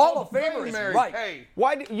Kay. Hall of Famer is right. Kay.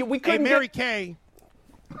 Why we couldn't Mary Kay.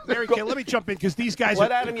 Mary Kay, let me jump in because these guys Let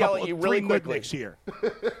are Adam yell at you really quickly. Nudniks here.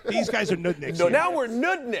 These guys are Nudniks here. Now we're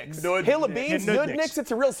Nudniks. Hill of Beans, Nudniks.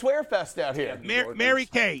 It's a real swear fest out here. Mary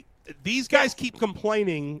Kay, these guys keep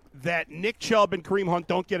complaining that Nick Chubb and Kareem Hunt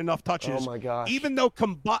don't get enough touches. Oh my gosh! Even though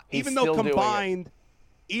combined,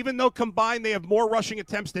 they have more rushing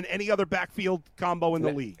attempts than any other backfield combo in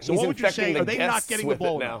the league. So what would you say? Are they not getting the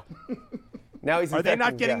ball enough? Now he's Are they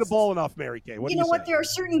not getting the ball enough, Mary Kay? You know what? There are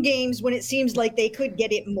certain games when it seems like they could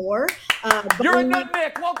get it more. You're a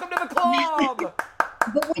Nutnik. Welcome to the club.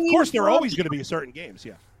 Of course, there are always going to be certain games,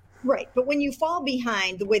 yeah. Right, but when you fall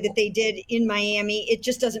behind the way that they did in Miami, it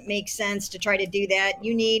just doesn't make sense to try to do that.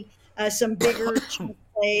 You need some bigger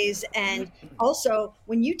plays. And also,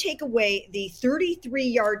 when you take away the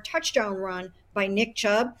 33-yard touchdown run by Nick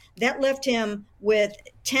Chubb, that left him with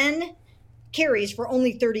 10 carries for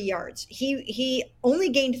only 30 yards. He only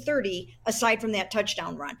gained 30 aside from that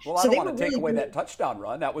touchdown run. Well, I don't want to take away that touchdown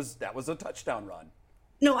run. That was a touchdown run.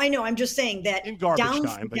 No, I know. I'm just saying that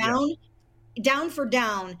down for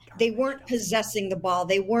down, they weren't possessing the ball.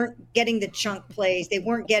 They weren't getting the chunk plays. They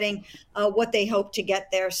weren't getting what they hoped to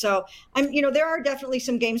get there. So, there are definitely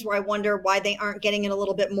some games where I wonder why they aren't getting it a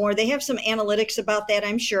little bit more. They have some analytics about that,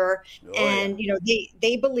 I'm sure.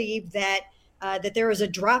 They believe that there is a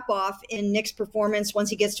drop-off in Nick's performance once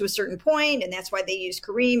he gets to a certain point, and that's why they use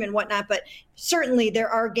Kareem and whatnot. But certainly there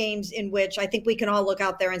are games in which I think we can all look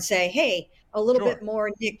out there and say, hey, a little bit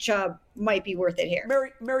more Nick Chubb might be worth it here.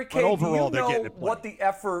 Mary Kay, overall, do you know what the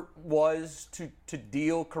effort was to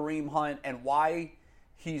deal Kareem Hunt and why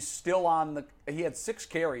he's still he had 6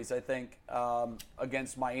 carries, I think,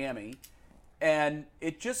 against Miami. And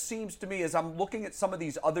it just seems to me, as I'm looking at some of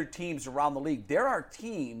these other teams around the league, there are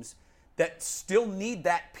teams that still need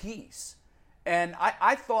that piece. And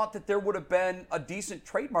I thought that there would have been a decent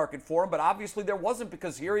trade market for him, but obviously there wasn't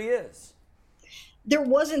because here he is. there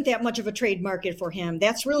wasn't that much of a trade market for him.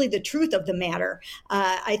 That's really the truth of the matter.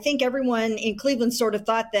 I think everyone in Cleveland sort of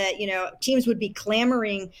thought that, teams would be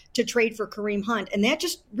clamoring to trade for Kareem Hunt, and that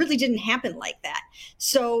just really didn't happen like that.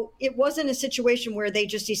 So it wasn't a situation where they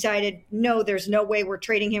just decided, no, there's no way we're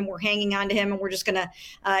trading him. We're hanging on to him, and we're just going to,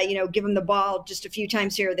 give him the ball just a few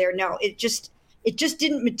times here or there. No, it just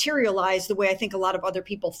didn't materialize the way I think a lot of other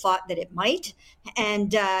people thought that it might,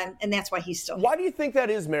 and that's why he's still here. Why do you think that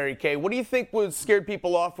is, Mary Kay? What do you think scared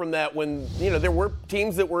people off from that when, there were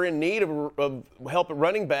teams that were in need of help at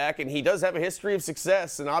running back, and he does have a history of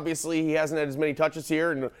success, and obviously he hasn't had as many touches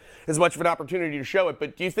here and as much of an opportunity to show it,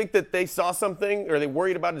 but do you think that they saw something, or they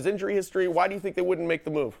worried about his injury history? Why do you think they wouldn't make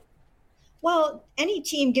the move? Well, any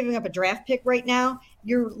team giving up a draft pick right now,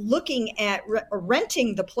 you're looking at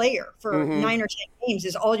renting the player for 9 or 10 games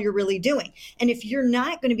is all you're really doing. And if you're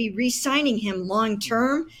not going to be re-signing him long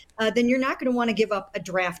term, then you're not going to want to give up a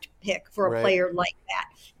draft pick for a player like that.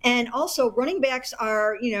 And also running backs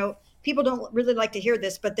are, people don't really like to hear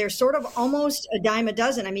this, but they're sort of almost a dime a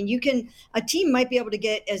dozen. I mean, a team might be able to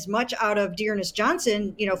get as much out of Dearness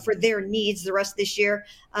Johnson, for their needs the rest of this year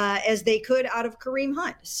as they could out of Kareem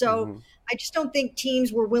Hunt. So I just don't think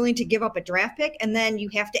teams were willing to give up a draft pick, and then you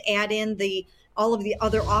have to add in all of the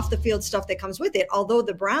other off the field stuff that comes with it. Although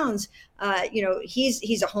the Browns,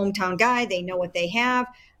 he's a hometown guy. They know what they have.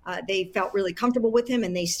 They felt really comfortable with him,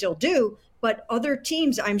 and they still do. But other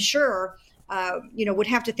teams, I'm sure, would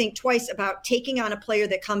have to think twice about taking on a player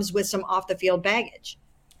that comes with some off the field baggage.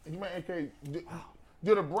 Okay,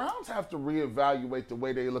 do the Browns have to reevaluate the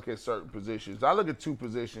way they look at certain positions? I look at two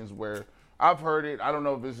positions where I've heard it. I don't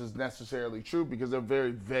know if this is necessarily true because they're very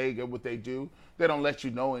vague at what they do. They don't let you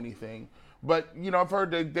know anything. But, I've heard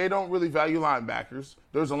that they don't really value linebackers.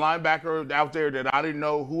 There's a linebacker out there that I didn't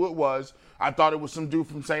know who it was. I thought it was some dude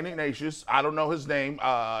from St. Ignatius. I don't know his name.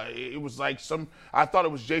 It was like I thought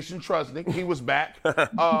it was Jason Trusnick. He was back.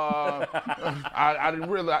 I didn't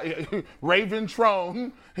realize. Raven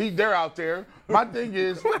Trone. They're out there. My thing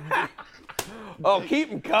is. Oh, keep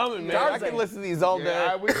them coming, man. I can listen to these all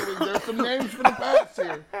day. There's some names for the past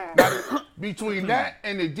here. Now, between that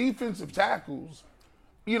and the defensive tackles,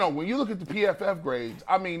 when you look at the PFF grades,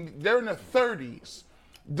 I mean, they're in the 30s.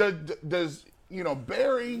 Does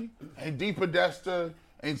Barry and DePodesta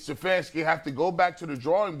and Stefanski have to go back to the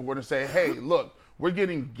drawing board and say, hey, look, we're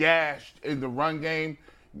getting gashed in the run game.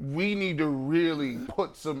 We need to really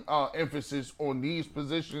put some emphasis on these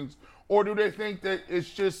positions. Or do they think that it's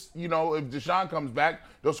just, if Deshaun comes back,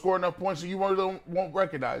 they'll score enough points so you won't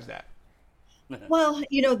recognize that? Well,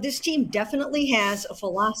 this team definitely has a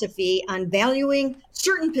philosophy on valuing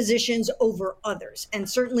certain positions over others. And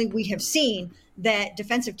certainly we have seen that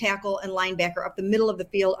defensive tackle and linebacker up the middle of the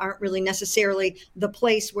field aren't really necessarily the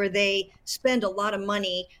place where they spend a lot of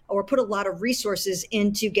money or put a lot of resources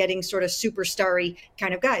into getting sort of superstar-y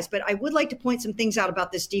kind of guys. But I would like to point some things out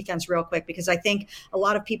about this defense real quick, because I think a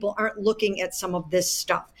lot of people aren't looking at some of this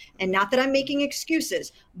stuff. And not that I'm making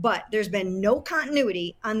excuses, but there's been no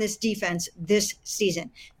continuity on this defense this season.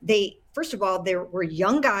 First of all, there were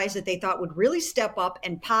young guys that they thought would really step up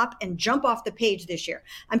and pop and jump off the page this year.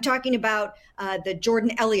 I'm talking about the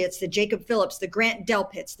Jordan Elliott's, the Jacob Phillips, the Grant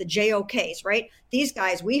Delpits, the JOKs, right? These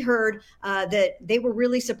guys, we heard that they were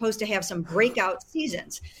really supposed to have some breakout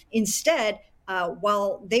seasons. Instead,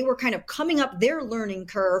 while they were kind of coming up their learning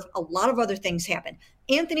curve, a lot of other things happened.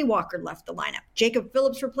 Anthony Walker left the lineup. Jacob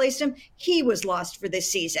Phillips replaced him. He was lost for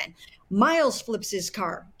this season. Miles flips his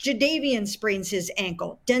car. Jadeveon sprains his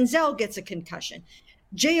ankle. Denzel gets a concussion.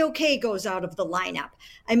 JOK goes out of the lineup.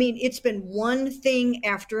 I mean, it's been one thing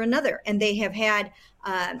after another. And they have had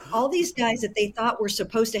all these guys that they thought were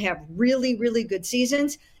supposed to have really, really good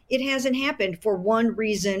seasons. It hasn't happened for one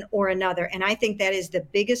reason or another. And I think that is the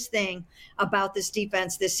biggest thing about this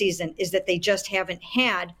defense this season, is that they just haven't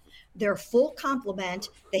had their full complement.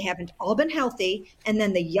 They haven't all been healthy. And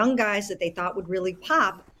then the young guys that they thought would really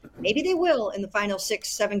pop, maybe they will in the final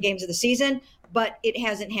 6-7 games of the season, but it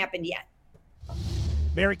hasn't happened yet.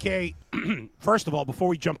 Mary Kay, first of all, before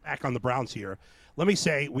we jump back on the Browns here, let me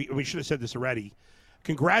say, we should have said this already.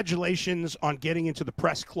 Congratulations on getting into the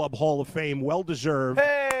Press Club Hall of Fame. Well deserved.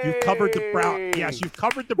 Hey! You've covered the Browns. Yes, you've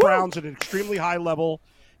covered the Browns at an extremely high level.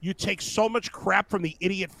 You take so much crap from the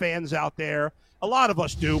idiot fans out there. A lot of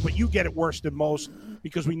us do, but you get it worse than most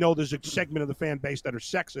because we know there's a segment of the fan base that are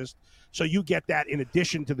sexist. So you get that in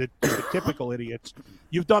addition to the typical idiots.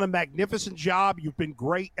 You've done a magnificent job. You've been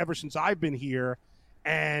great ever since I've been here,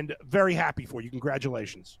 and very happy for you.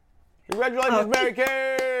 Congratulations. Congratulations, Mary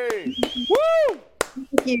Kay! Woo!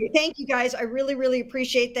 Thank you, guys. I really, really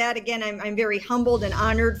appreciate that. Again, I'm very humbled and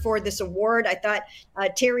honored for this award. I thought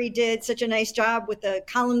Terry did such a nice job with the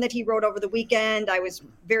column that he wrote over the weekend. I was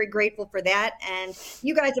very grateful for that. And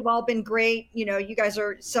you guys have all been great. You know, you guys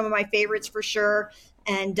are some of my favorites for sure.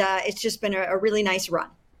 And it's just been a really nice run.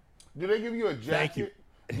 Do they give you a jacket? Thank you.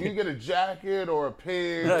 Do you get a jacket or a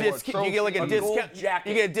pin? Do you get like a discount jacket?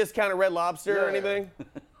 You get a discount at Red Lobster or anything?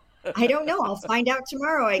 I don't know. I'll find out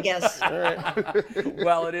tomorrow, I guess. All right.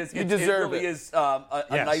 Well, it is. You deserve it. It really is a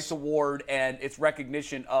nice award, and it's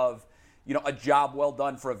recognition of, you know, a job well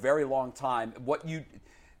done for a very long time.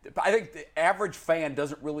 I think the average fan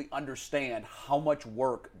doesn't really understand how much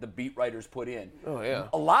work the beat writers put in. Oh, yeah.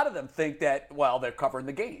 A lot of them think that, well, they're covering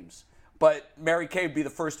the games. But Mary Kay would be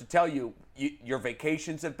the first to tell you, your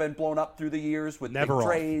vacations have been blown up through the years with big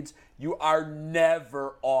trades. You are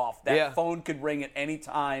never off. That phone could ring at any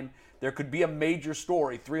time. There could be a major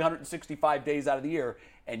story 365 days out of the year,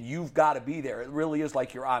 and you've got to be there. It really is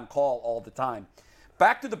like you're on call all the time.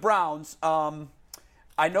 Back to the Browns.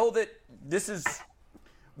 I know that this is,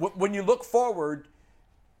 when you look forward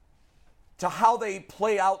to how they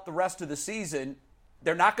play out the rest of the season,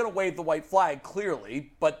 they're not going to wave the white flag,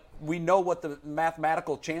 clearly, but we know what the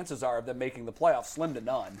mathematical chances are of them making the playoffs, slim to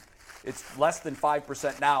none. It's less than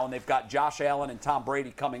 5% now, and they've got Josh Allen and Tom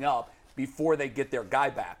Brady coming up before they get their guy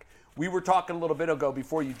back. We were talking a little bit ago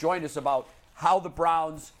before you joined us about how the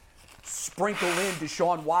Browns sprinkle in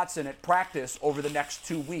Deshaun Watson at practice over the next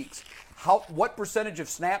 2 weeks. What percentage of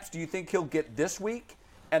snaps do you think he'll get this week?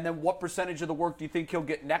 And then what percentage of the work do you think he'll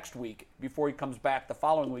get next week before he comes back the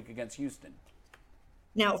following week against Houston?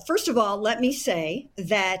 Now, first of all, let me say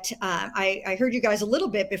that I heard you guys a little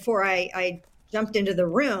bit before I jumped into the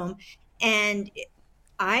room, and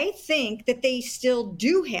I think that they still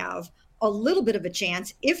do have a little bit of a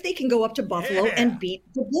chance if they can go up to Buffalo and beat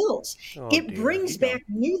the Bills. It brings back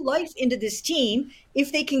new life into this team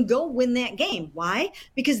if they can go win that game. Why?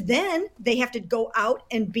 Because then they have to go out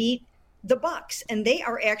and beat the Bucs, and they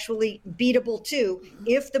are actually beatable too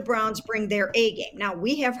if the Browns bring their A game. Now,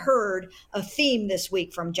 we have heard a theme this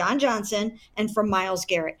week from John Johnson and from Myles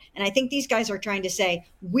Garrett, and I think these guys are trying to say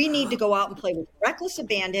we need to go out and play with reckless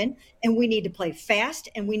abandon, and we need to play fast,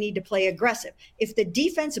 and we need to play aggressive. If the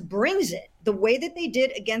defense brings it the way that they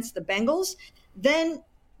did against the Bengals, then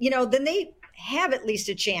they have at least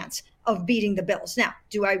a chance of beating the Bills. Now,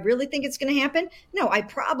 do I really think it's going to happen? No, I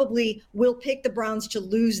probably will pick the Browns to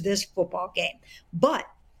lose this football game. But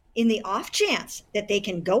in the off chance that they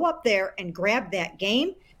can go up there and grab that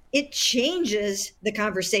game, it changes the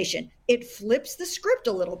conversation. It flips the script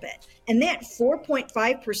a little bit. And that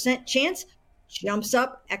 4.5% chance jumps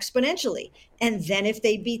up exponentially. And then if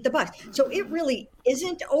they beat the Bucs. So it really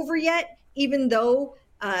isn't over yet, even though,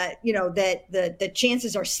 that the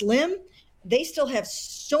chances are slim. They still have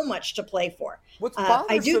so much to play for. What's bothersome,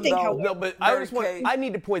 I do think, I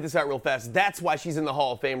need to point this out real fast. That's why she's in the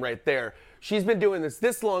Hall of Fame right there. She's been doing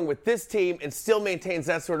this long with this team and still maintains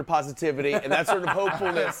that sort of positivity and that sort of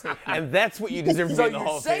hopefulness, and that's what you deserve to be in the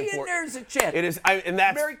Hall of Fame for. So you're saying there's a chance. It is, and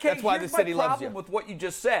that's why the city loves you. Here's my problem with what you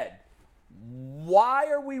just said. Why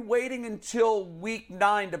are we waiting until week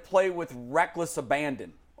 9 to play with reckless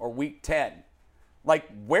abandon, or week 10? Like,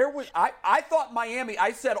 where was I thought Miami,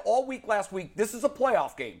 I said all week last week, this is a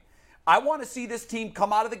playoff game. I want to see this team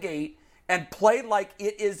come out of the gate and play like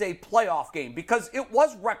it is a playoff game, because it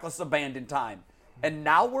was reckless abandon time. And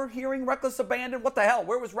now we're hearing reckless abandon? What the hell?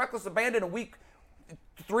 Where was reckless abandon in week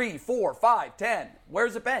 3, 4, 5, 10?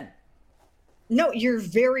 Where's it been? No, you're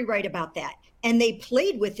very right about that. And they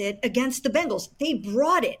played with it against the Bengals. They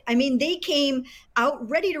brought it. I mean, they came out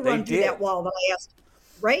ready to run through that wall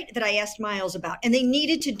that I asked Myles about, and they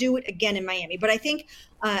needed to do it again in Miami. But I think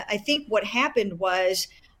what happened was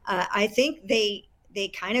I think they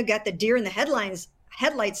kind of got the deer in the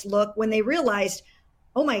headlights look when they realized,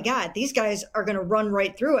 oh my God, these guys are going to run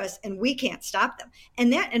right through us, and we can't stop them.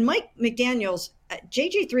 And Mike McDaniel's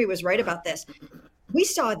JJ3 was right about this. We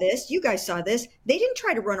saw this. You guys saw this. They didn't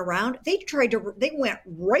try to run around. They went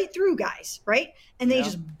right through guys, right? And they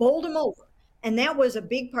just bowled them over. And that was a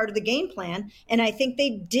big part of the game plan. And I think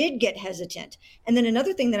they did get hesitant. And then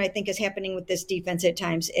another thing that I think is happening with this defense at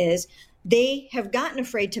times is they have gotten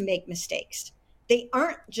afraid to make mistakes. They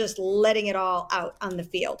aren't just letting it all out on the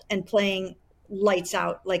field and playing lights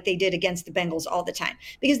out like they did against the Bengals all the time,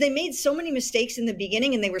 because they made so many mistakes in the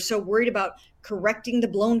beginning, and they were so worried about correcting the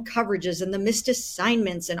blown coverages and the missed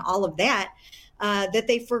assignments and all of that, that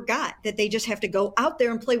they forgot that they just have to go out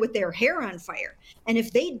there and play with their hair on fire. And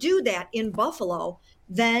if they do that in Buffalo,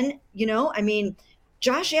 then,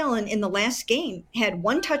 Josh Allen in the last game had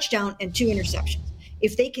 1 touchdown and 2 interceptions.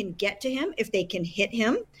 if they can get to him, if they can hit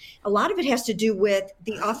him, a lot of it has to do with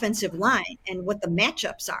the offensive line and what the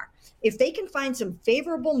matchups are. If they can find some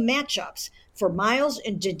favorable matchups for Miles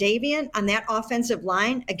and Jadeveon on that offensive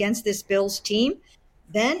line against this Bills team,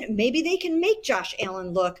 then maybe they can make Josh Allen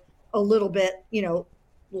look a little bit,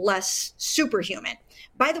 less superhuman.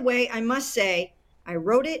 By the way, I must say, I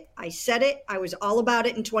wrote it, I said it, I was all about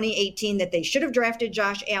it in 2018 that they should have drafted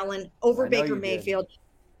Josh Allen over Baker Mayfield.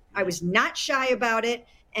 I was not shy about it,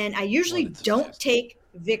 and I usually don't take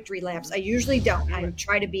victory laps. I usually don't. I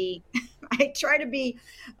try to be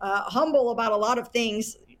humble about a lot of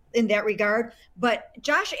things in that regard. But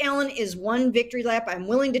Josh Allen is one victory lap I'm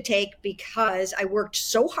willing to take because I worked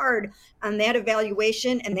so hard on that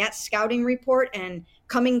evaluation and that scouting report and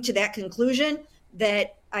coming to that conclusion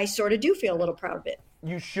that I sort of do feel a little proud of it.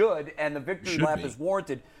 You should, and the victory lap is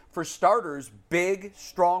warranted. For starters, big,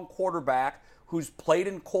 strong quarterback who's played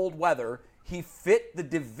in cold weather. He fit the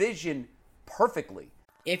division perfectly.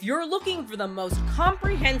 If you're looking for the most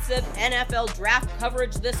comprehensive NFL draft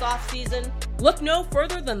coverage this offseason, look no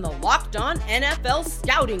further than the Locked On NFL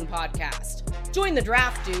Scouting Podcast. Join the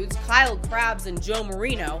draft dudes, Kyle Krabs and Joe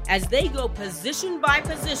Marino, as they go position by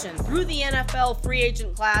position through the NFL free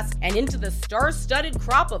agent class and into the star-studded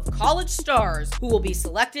crop of college stars who will be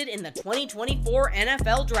selected in the 2024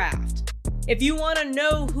 NFL Draft. If you want to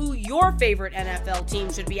know who your favorite NFL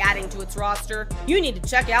team should be adding to its roster, you need to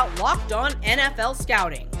check out Locked On NFL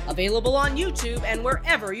Scouting, available on YouTube and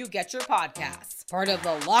wherever you get your podcasts. Part of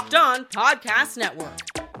the Locked On Podcast Network,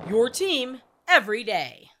 your team every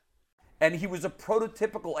day. And he was a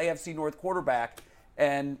prototypical AFC North quarterback,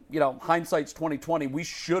 and, hindsight's 2020. We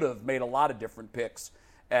should have made a lot of different picks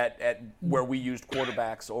at where we used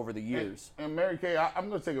quarterbacks over the years. And Mary Kay, I'm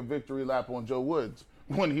going to take a victory lap on Joe Woods.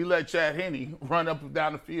 When he let Chad Henne run up and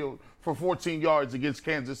down the field for 14 yards against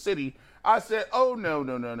Kansas City, I said, oh,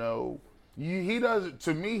 no. He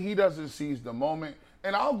doesn't seize the moment.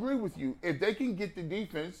 And I'll agree with you. If they can get the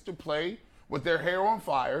defense to play with their hair on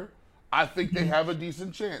fire, I think they have a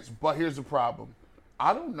decent chance. But here's the problem.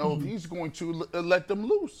 I don't know if he's going to let them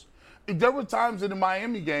loose. There were times in the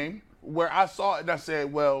Miami game where I saw it and I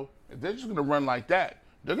said, well, if they're just going to run like that,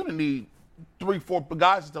 they're going to need 3-4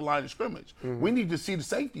 guys at the line of scrimmage. We need to see the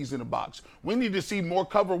safeties in the box. We need to see more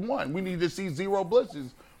cover one. We need to see zero blitzes.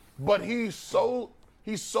 But he's so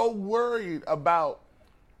worried about,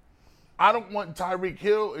 I don't want Tyreek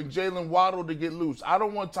Hill and Jalen Waddle to get loose. I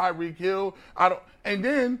don't want Tyreek Hill. And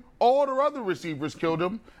then all the other receivers killed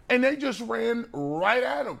him, and they just ran right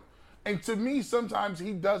at him. And to me, sometimes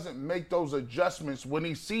he doesn't make those adjustments when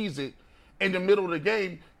he sees it in the middle of the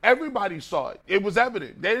game. Everybody saw it. It was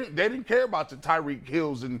evident. They didn't care about the Tyreek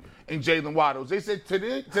Hills and Jalen Waddles. They said,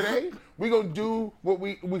 today we're going to do what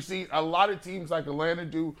we see a lot of teams like Atlanta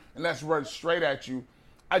do, and that's run straight at you.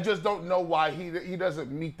 I just don't know why he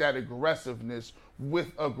doesn't meet that aggressiveness with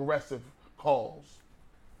aggressive calls.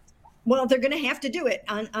 Well, they're going to have to do it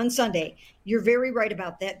on Sunday. You're very right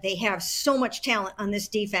about that. They have so much talent on this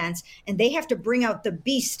defense, and they have to bring out the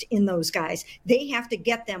beast in those guys. They have to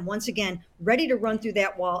get them, once again, ready to run through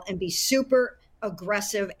that wall and be super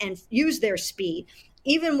aggressive and use their speed.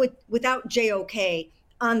 Even without JOK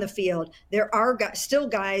on the field, there are still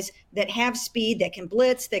guys that have speed, that can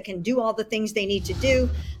blitz, that can do all the things they need to do.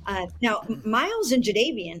 Now, Miles and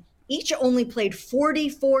Jadeveon each only played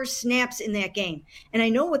 44 snaps in that game. And I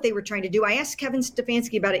know what they were trying to do. I asked Kevin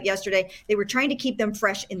Stefanski about it yesterday. They were trying to keep them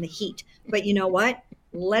fresh in the heat. But you know what?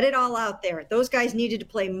 Let it all out there. Those guys needed to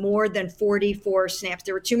play more than 44 snaps.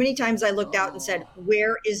 There were too many times I looked out and said,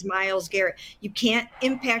 where is Myles Garrett? You can't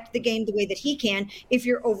impact the game the way that he can if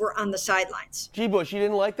you're over on the sidelines. G-Bush, you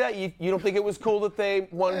didn't like that? You don't think it was cool that they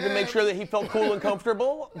wanted to make sure that he felt cool and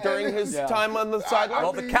comfortable during his time on the sideline?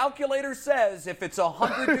 Well, the calculator says if it's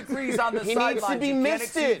 100 degrees on the sidelines, he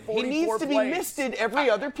needs to be misted. He needs to be misted every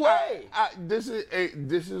other play. This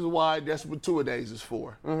is why that's what two-a-days is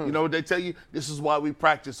for. You know what they tell you? This is why we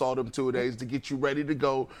practice all them 2 days to get you ready to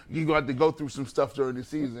go. You're going to have to go through some stuff during the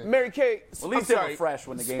season. Mary Kay, at least they were fresh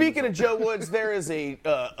when the game Speaking of Joe Woods, there is an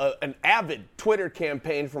avid Twitter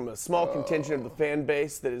campaign from a small contingent of the fan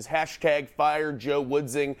base that is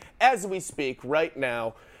 #FireJoeWoodsing as we speak right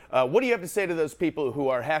now. What do you have to say to those people who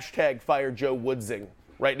are #FireJoeWoodsing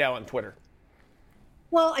right now on Twitter?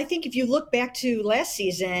 Well, I think if you look back to last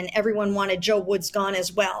season, everyone wanted Joe Woods gone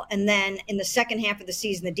as well. And then in the second half of the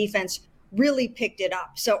season, the defense really picked it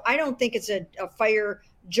up. So I don't think it's a fire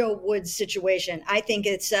Joe Woods situation. I think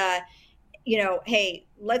it's, hey,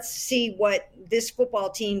 let's see what this football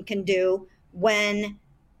team can do when,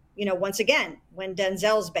 once again, when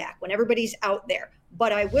Denzel's back, when everybody's out there.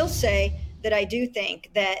 But I will say that I do think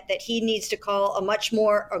that he needs to call a much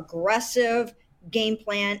more aggressive game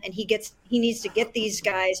plan, and he needs to get these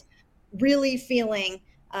guys really feeling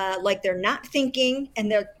like they're not thinking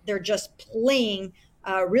and they're just playing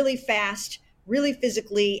really fast, really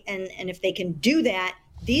physically, and if they can do that,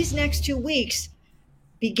 these next 2 weeks,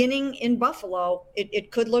 beginning in Buffalo,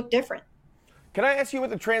 it could look different. Can I ask you what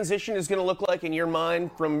the transition is going to look like in your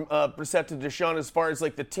mind from Brissett to Deshaun as far as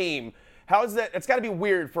like the team? How is that? It's got to be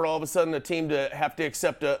weird for all of a sudden a team to have to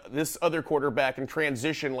accept this other quarterback and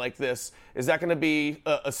transition like this. Is that going to be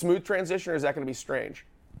a smooth transition, or is that going to be strange?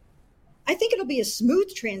 I think it'll be a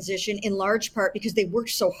smooth transition in large part because they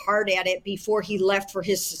worked so hard at it before he left for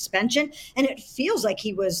his suspension. And it feels like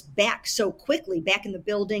he was back so quickly, back in the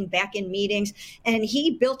building, back in meetings. And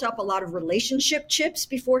he built up a lot of relationship chips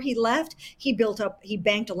before he left. He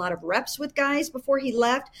banked a lot of reps with guys before he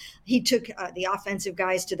left. He took the offensive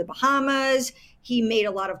guys to the Bahamas. He made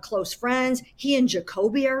a lot of close friends. He and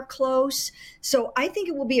Jacoby are close. So I think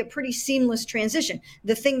it will be a pretty seamless transition.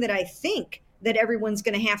 The thing that I think that everyone's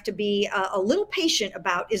going to have to be a little patient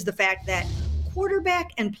about is the fact that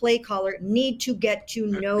quarterback and play caller need to get to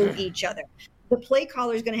know each other. The play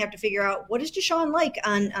caller is going to have to figure out, what is Deshaun like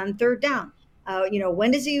on third down?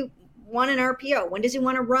 When does he want an RPO? When does he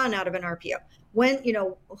want to run out of an RPO?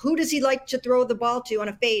 Who does he like to throw the ball to on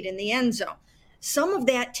a fade in the end zone? Some of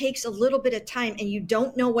that takes a little bit of time, and you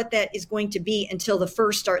don't know what that is going to be until the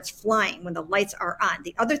first starts flying, when the lights are on.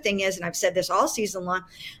 The other thing is, and I've said this all season long,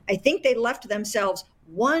 I think they left themselves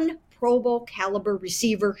one Pro Bowl caliber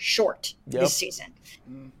receiver short this season.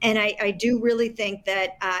 And I do really think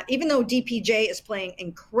that even though DPJ is playing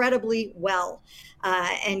incredibly well,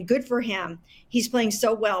 and good for him, he's playing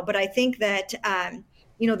so well, but I think that,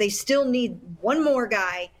 they still need one more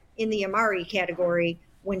guy in the Amari category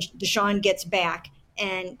when Deshaun gets back.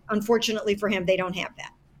 And unfortunately for him, they don't have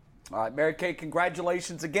that. All right, Mary Kay,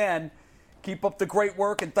 congratulations again. Keep up the great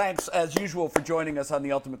work, and thanks, as usual, for joining us on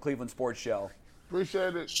the Ultimate Cleveland Sports Show.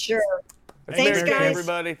 Appreciate it. Sure. Thanks, guys.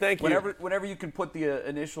 Everybody. Thank you. Whenever you can put the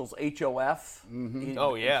initials HOF in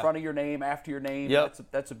front of your name, after your name,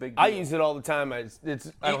 that's a big deal. I use it all the time. I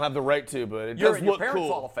don't have the right to, but it does look cool. Your parents'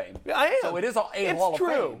 Hall of Fame. Yeah, I am. So it is a Hall of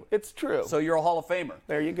Fame. It's true. So you're a Hall of Famer.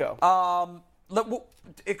 There you go.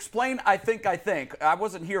 Explain, I think. I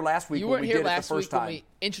wasn't here last week when we did it the first time. You weren't here last week when we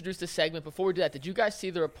introduced the segment. Before we do that, did you guys see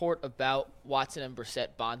the report about Watson and Brissett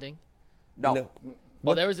bonding? No.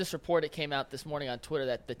 Well, there was this report that came out this morning on Twitter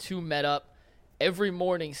that the two met up every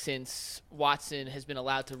morning since Watson has been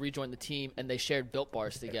allowed to rejoin the team, and they shared Built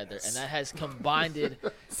Bars together. And that has combined their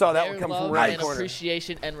love and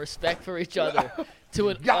appreciation and respect for each other to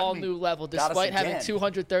an all-new level. Despite having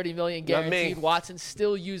 $230 million guaranteed, Watson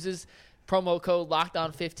still uses promo code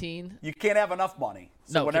LOCKEDON15. You can't have enough money.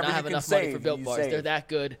 So you cannot have enough money for Built Bars. They're that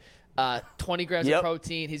good. 20 grams of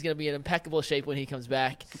protein. He's going to be in impeccable shape when he comes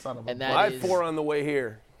back. I had 4 on the way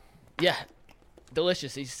here. Yeah.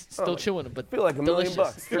 Delicious. He's still chewing them, but feel like $1 million.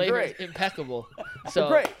 They're great. Impeccable. So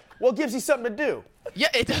great. Well, it gives you something to do. Yeah,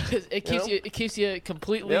 it does. It keeps you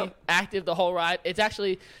completely active the whole ride. It's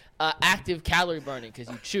actually active calorie burning because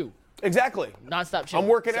you chew. Exactly. Nonstop chewing. I'm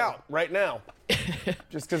working out right now,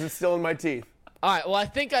 just because it's still in my teeth. All right. Well, I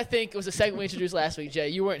think it was a segment we introduced last week, Jay.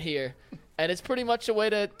 You weren't here, and it's pretty much a way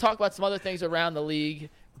to talk about some other things around the league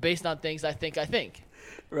based on things I think.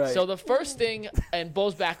 Right. So the first thing, and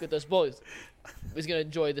Bo's back with us. Bo is going to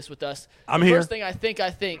enjoy this with us. I'm here. First thing I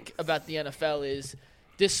think about the NFL is,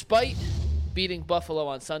 despite beating Buffalo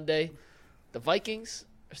on Sunday, the Vikings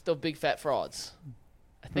are still big fat frauds.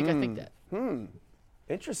 I think that.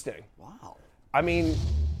 Interesting. Wow. I mean,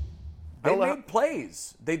 they made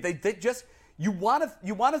plays. They just you want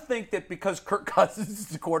to think that because Kirk Cousins is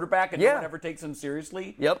the quarterback and no one ever takes him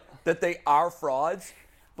seriously, that they are frauds.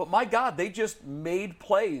 But my God, they just made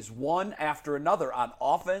plays one after another on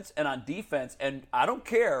offense and on defense. And I don't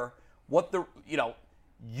care what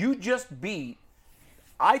you just beat,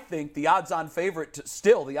 I think, the odds-on favorite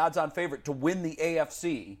to win the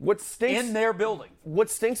AFC in their building. What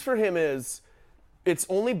stinks for him is it's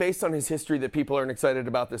only based on his history that people aren't excited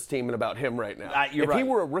about this team and about him right now. If he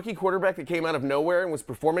were a rookie quarterback that came out of nowhere and was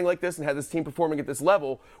performing like this and had this team performing at this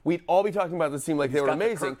level, we'd all be talking about this team like they were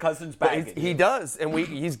amazing. The Kirk Cousins baggage. He does, and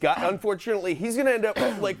unfortunately, he's going to end up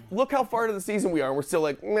like, look how far into the season we are, and we're still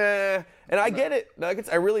like, nah. And I get it, Nuggets,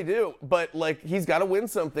 I really do. But he's got to win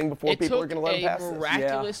something before people are going to let him pass this. It took a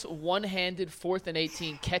miraculous one-handed 4th and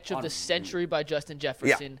 18 catch of the century by Justin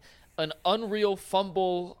Jefferson. Yeah. An unreal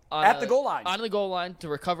fumble on the goal line to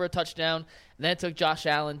recover a touchdown. And then it took Josh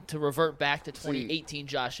Allen to revert back to 2018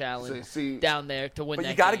 Josh Allen down there to win that game. But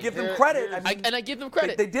you got to give them credit. I give them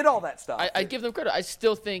credit. They did all that stuff. I give them credit. I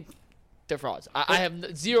still think they're frauds. I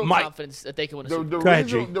have zero confidence that they can win a Super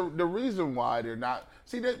Bowl. The reason why they're not –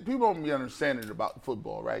 see, people don't be understanding about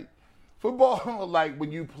football, right? Football, like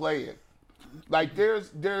when you play it, like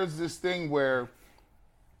there's this thing where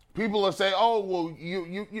people will say, oh, well,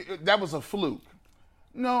 you that was a fluke.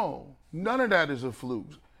 No, none of that is a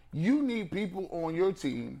fluke. You need people on your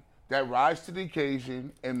team that rise to the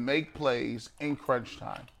occasion and make plays in crunch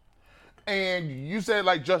time. And you said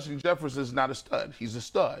like Justin Jefferson is not a stud. He's a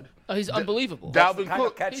stud. Oh, he's unbelievable. Dalvin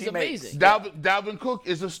Cook, he's amazing. Dalvin Cook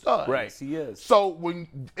is a stud. Right. Yes, he is. So when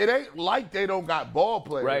it ain't like they don't got ball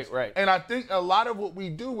players. Right. And I think a lot of what we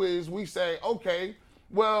do is we say, okay,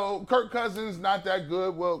 well, Kirk Cousins not that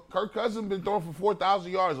good. Well, Kirk Cousins been throwing for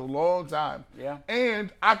 4,000 yards a long time. Yeah.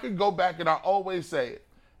 And I could go back and I always say it.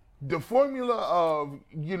 The formula of,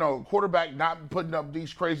 quarterback not putting up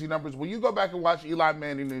these crazy numbers, when you go back and watch Eli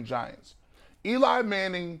Manning and the Giants, Eli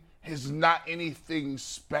Manning is not anything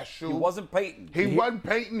special. He wasn't Peyton. He wasn't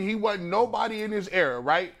Peyton. He wasn't nobody in his era,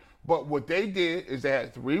 right? But what they did is they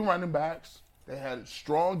had 3 running backs. They had a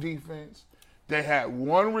strong defense. They had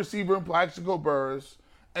 1 receiver in Plaxico Burress.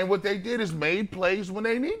 And what they did is made plays when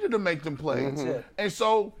they needed to make them plays. Mm-hmm. And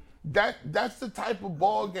so that's the type of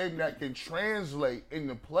ball game that can translate in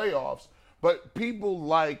the playoffs. But people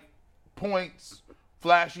like points,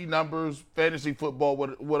 flashy numbers, fantasy football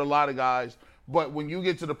with a lot of guys. But when you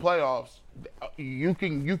get to the playoffs, you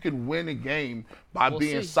can win a game by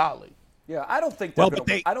being solid. Yeah, I don't think they're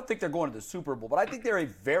going to the Super Bowl, but I think they're a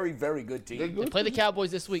very, very good team. They play the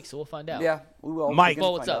Cowboys this week, so we'll find out. Yeah, we will. Mike,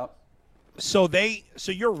 what's up? So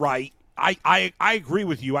you're right. I agree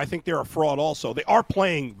with you. I think they're a fraud also. They are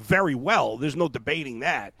playing very well. There's no debating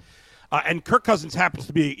that. And Kirk Cousins happens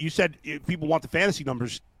to be, you said people want the fantasy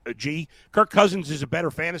numbers, G. Kirk Cousins is a better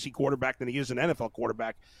fantasy quarterback than he is an NFL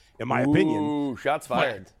quarterback, in my opinion. Ooh, shots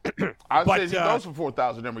fired. I say he goes for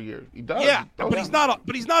 4,000 every year. He does. Yeah, but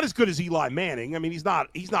he's not as good as Eli Manning. I mean, he's not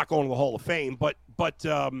going to the Hall of Fame, but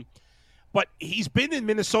he's been in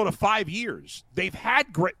Minnesota 5 years. They've had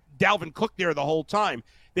Dalvin Cook there the whole time.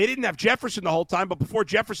 They didn't have Jefferson the whole time, but before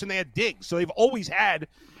Jefferson they had Diggs. So they've always had,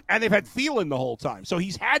 and they've had Thielen the whole time. So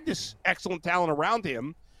he's had this excellent talent around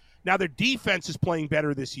him. Now their defense is playing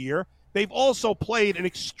better this year. They've also played an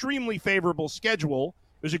extremely favorable schedule.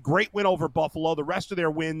 There's a great win over Buffalo. The rest of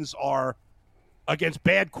their wins are against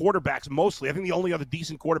bad quarterbacks mostly. I think the only other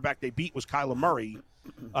decent quarterback they beat was Kyler Murray.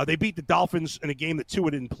 They beat the Dolphins in a game that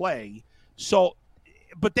Tua didn't play. So,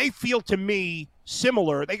 but they feel to me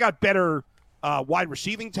similar. They got better wide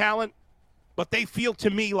receiving talent, but they feel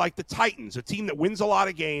to me like the Titans, a team that wins a lot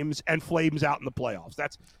of games and flames out in the playoffs.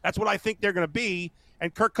 That's what I think they're going to be.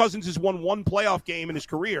 And Kirk Cousins has won 1 playoff game in his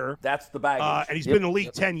career. That's the baggage. And he's been in the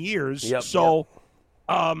league 10 years. So,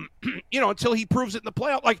 until he proves it in the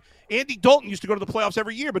playoff. Like, Andy Dalton used to go to the playoffs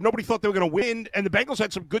every year, but nobody thought they were going to win. And the Bengals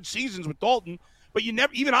had some good seasons with Dalton. But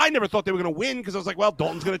I never thought they were going to win because I was like, well,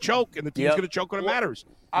 Dalton's going to choke, and the team's going to choke when it matters.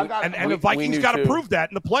 And the Vikings got to prove that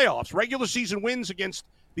in the playoffs. Regular season wins against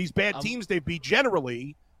these bad teams they beat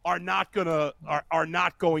generally are not going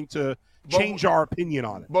to change our opinion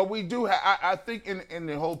on it. But we do I think in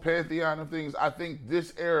the whole pantheon of things, I think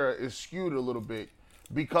this era is skewed a little bit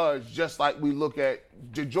because just like we look at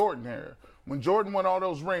the Jordan era. When Jordan won all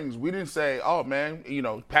those rings, we didn't say, oh, man,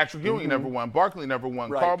 Patrick Ewing never won, Barkley never won,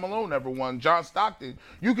 Karl Malone never won, John Stockton.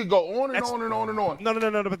 You could go on and on and on and on.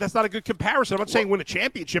 No, but that's not a good comparison. I'm not saying win a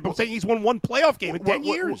championship. I'm saying he's won 1 playoff game in 10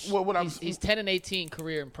 years. He's 10-18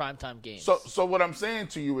 career in primetime games. So what I'm saying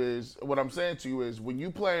to you is when you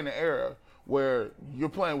play in an era where you're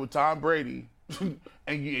playing with Tom Brady,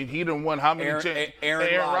 and he done won how many?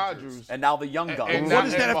 Aaron Rodgers, and now the young guy. What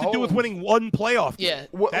does that have to do with winning 1 playoff game?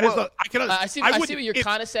 Yeah, I see what you're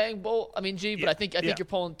kind of saying, Bull. I mean, G, but I think you're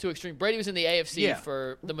pulling too extreme. Brady was in the AFC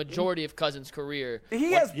for the majority of Cousins' career.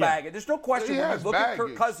 He has baggage. There's no question. When you look at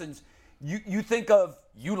Kirk Cousins, you think of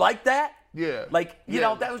you like that. Yeah,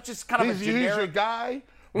 that was just kind of a generic. He's your guy.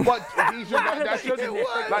 But he's your guy. That's your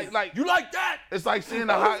like you like that. It's like seeing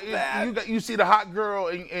the hot. You see the hot girl,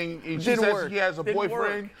 and she says she has a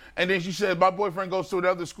boyfriend, and then she says my boyfriend goes to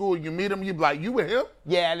another school. And you meet him, you be like, you with him?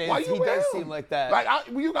 Yeah, he does seem like that. Like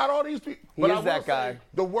you got all these people. He is that guy.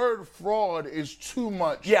 The word fraud is too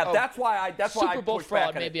much. Yeah, that's why Super Bowl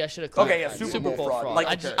fraud. Maybe I should have clarified. Okay, yeah, Super Bowl fraud.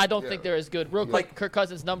 I don't think they're as good. Real quick, Kirk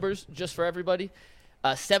Cousins' numbers just for everybody: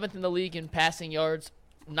 7th in the league in passing yards,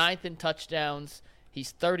 9th in touchdowns.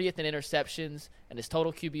 He's 30th in interceptions, and his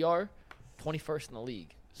total QBR, 21st in the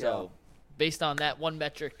league. So based on that one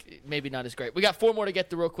metric, maybe not as great. We got 4 more to get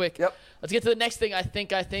through real quick. Yep. Let's get to the next thing I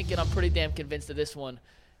think, and I'm pretty damn convinced of this one.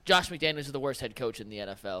 Josh McDaniels is the worst head coach in the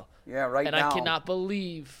NFL. Yeah, right now. And I cannot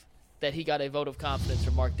believe that he got a vote of confidence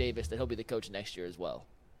from Mark Davis that he'll be the coach next year as well.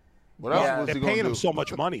 What else was they're he gonna paying do? him so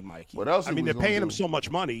much money, Mikey. What else? I mean, they're paying him so much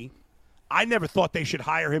money. I never thought they should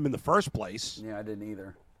hire him in the first place. Yeah, I didn't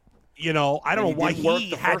either. You know, I don't know why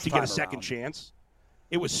he had to get a second around. chance.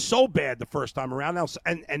 It was so bad the first time around. Now,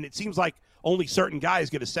 and it seems like only certain guys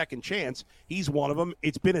get a second chance. He's one of them.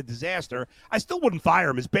 It's been a disaster. I still wouldn't fire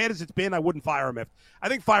him. As bad as it's been, I wouldn't fire him. I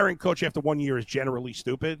think firing coach after 1 year is generally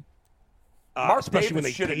stupid. Mark especially when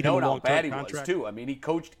Davis they should have paid him a known how long-term bad he contract. was, too. I mean, he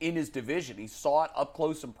coached in his division. He saw it up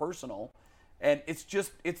close and personal. And it's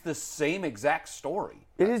the same exact story.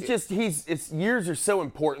 It is just years are so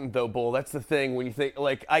important though, Bull. That's the thing when you think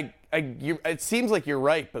like it seems like you're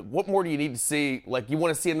right, but what more do you need to see? Like you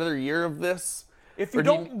want to see another year of this? If you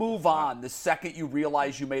don't move on the second you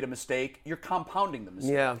realize you made a mistake, you're compounding the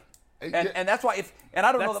mistake. Yeah. And that's why and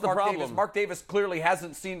I don't know That's that Mark Davis clearly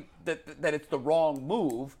hasn't seen that it's the wrong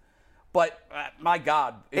move. But my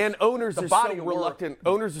God, and owners are so reluctant.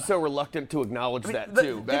 Owners are so reluctant to acknowledge that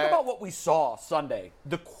too. Think about what we saw Sunday.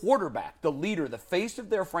 The quarterback, the leader, the face of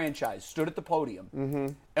their franchise, stood at the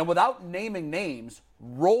podium and, without naming names,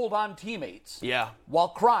 rolled on teammates. Yeah. While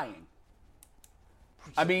crying.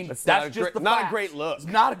 I mean, that's not a great look. It's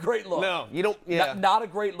not a great look. No, you don't. Yeah. Not a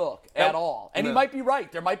great look at all. And he might be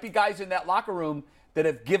right. There might be guys in that locker room that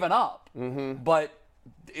have given up, but.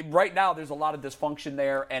 Right now, there's a lot of dysfunction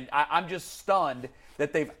there, and I'm just stunned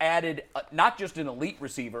that they've added not just an elite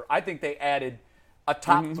receiver. I think they added a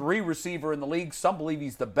top 3 receiver in the league. Some believe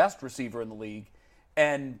he's the best receiver in the league,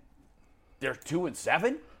 and they're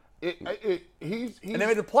 2-7. And they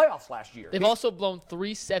made the playoffs last year. They've also blown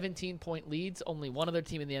 3 17-point leads. Only one other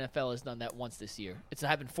team in the NFL has done that once this year. It's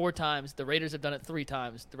happened 4 times. The Raiders have done it 3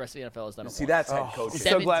 times. The rest of the NFL has done it once. See, that's head coaching. I'm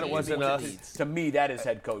so glad it wasn't us. To me, that is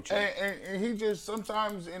head coaching. And he just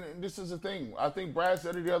sometimes, and this is the thing, I think Brad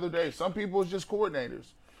said it the other day, some people is just coordinators.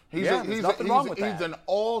 He's an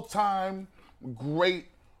all-time great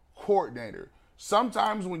coordinator.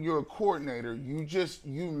 Sometimes when you're a coordinator,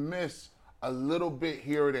 you miss a little bit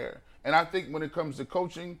here or there. And I think when it comes to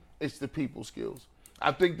coaching, it's the people skills.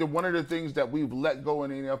 I think that one of the things that we've let go in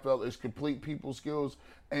the NFL is complete people skills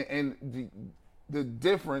and the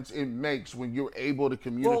difference it makes when you're able to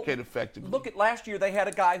communicate effectively. Look at last year, they had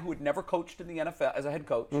a guy who had never coached in the NFL as a head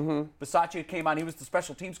coach. Bisaccia came on. He was the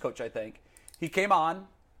special teams coach, I think. He came on,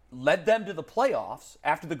 led them to the playoffs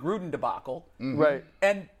after the Gruden debacle. Right.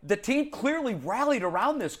 And the team clearly rallied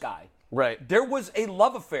around this guy. Right. There was a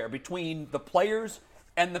love affair between the players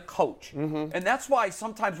and the coach. And that's why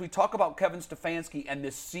sometimes we talk about Kevin Stefanski and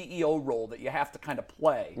this CEO role that you have to kind of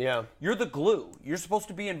play. Yeah. You're the glue. You're supposed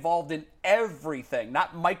to be involved in everything,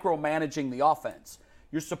 not micromanaging the offense.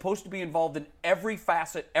 You're supposed to be involved in every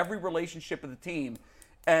facet, every relationship of the team.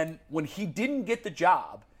 And when he didn't get the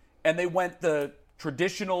job and they went the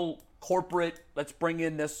traditional corporate, let's bring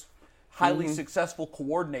in this highly successful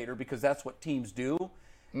coordinator because that's what teams do,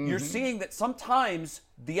 you're seeing that sometimes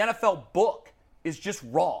the NFL book is just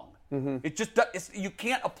wrong. You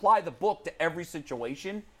can't apply the book to every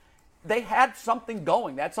situation. They had something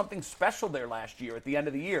going. They had something special there last year at the end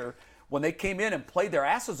of the year when they came in and played their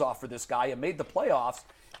asses off for this guy and made the playoffs.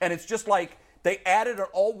 And it's just like they added an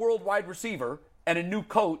all-world wide receiver and a new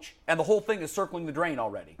coach, and the whole thing is circling the drain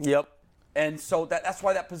already. Yep. And so that's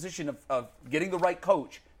why that position of getting the right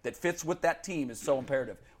coach that fits with that team is so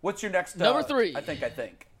imperative. What's your next number 3? I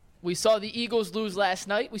think. We saw the Eagles lose last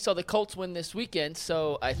night. We saw the Colts win this weekend.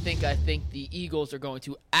 So I think the Eagles are going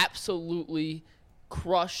to absolutely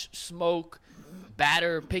crush, smoke,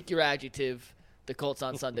 batter, pick your adjective, the Colts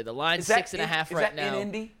on Sunday. The line's 6.5 right now. Is that in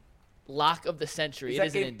Indy? Lock of the century. It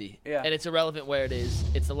is in Indy. Yeah. And it's irrelevant where it is.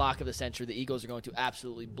 It's the lock of the century. The Eagles are going to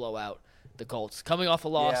absolutely blow out the Colts. Coming off a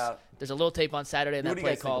loss, there's a little tape on Saturday in that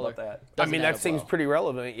play caller. I mean, that seems pretty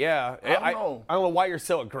relevant, yeah. I don't know why you're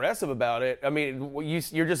so aggressive about it. I mean,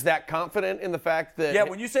 you're just that confident in the fact that... Yeah,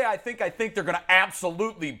 when you say I think they're going to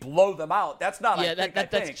absolutely blow them out, that's not I think.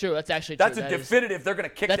 That's true. That's actually true. That's a definitive. They're going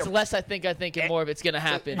to kick That's less I think, and more of it's going to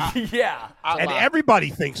happen. Yeah. And everybody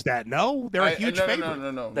thinks that, no? They're a huge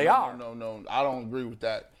favorite. No. They are. No. I don't agree with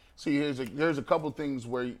that. See, there's a couple things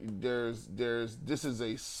where this is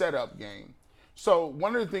a setup game. So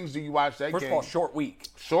one of the things that you watch that game. First of all, short week.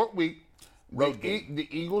 Road game. The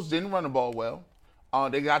Eagles didn't run the ball well.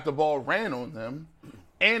 They got the ball ran on them,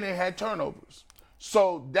 and they had turnovers.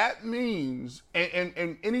 So that means,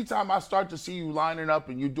 and anytime I start to see you lining up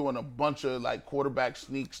and you're doing a bunch of like quarterback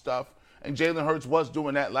sneak stuff, and Jalen Hurts was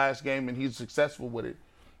doing that last game and he's successful with it,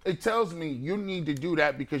 it tells me you need to do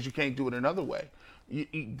that because you can't do it another way.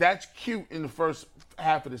 That's cute in the first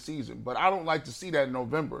half of the season, but I don't like to see that in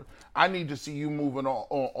November. I need to see you moving on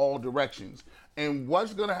all directions. And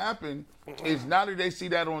what's going to happen is now that they see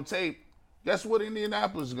that on tape, guess what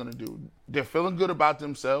Indianapolis is going to do? They're feeling good about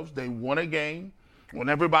themselves. They won a game. When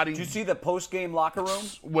everybody, did you see the post-game locker room?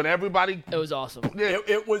 When everybody, it was awesome. Yeah.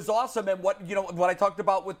 It was awesome, and what I talked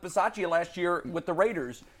about with Bisaccia last year with the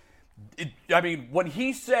Raiders. When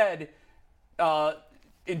he said,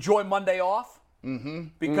 "Enjoy Monday off,"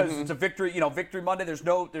 because it's a victory. Victory Monday. There's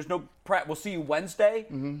no we'll see you Wednesday.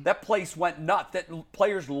 That place went nuts. That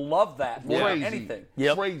players love that more than anything.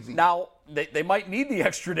 Crazy. Now they might need the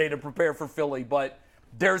extra day to prepare for Philly, but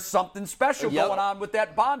there's something special going on with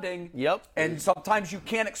that bonding. And sometimes you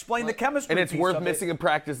can't explain the chemistry. And it's worth missing a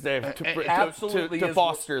practice day to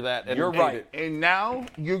foster that. And you're right. And now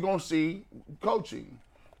you're going to see coaching.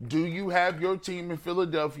 Do you have your team in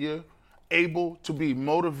Philadelphia able to be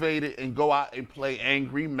motivated and go out and play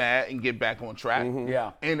angry, mad, and get back on track?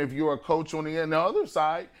 Yeah. And if you're a coach on the other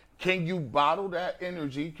side, can you bottle that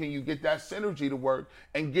energy? Can you get that synergy to work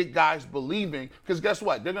and get guys believing? Because guess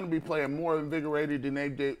what? They're going to be playing more invigorated than they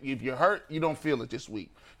did. If you're hurt, you don't feel it this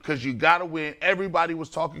week because you got to win. Everybody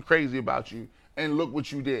was talking crazy about you, and look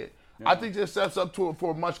what you did. Yeah. I think this sets up for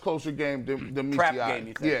a much closer game than meets Trap the eye. game,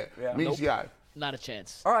 you think? Yeah, meets the eye. Not a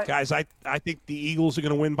chance. All right. Guys, I think the Eagles are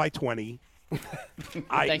going to win by 20.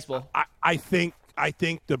 Thanks, Bull. I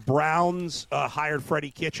think the Browns hired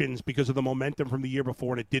Freddie Kitchens because of the momentum from the year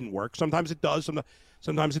before, and it didn't work. Sometimes it does,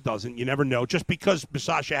 sometimes it doesn't. You never know. Just because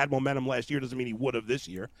Bisaccia had momentum last year doesn't mean he would have this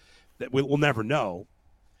year. That we'll never know.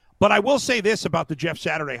 But I will say this about the Jeff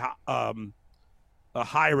Saturday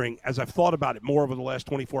hiring, as I've thought about it more over the last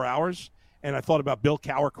 24 hours, and I thought about Bill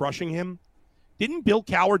Cowher crushing him. Didn't Bill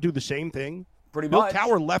Cowher do the same thing? Pretty much. Bill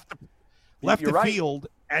Cowher left the right. field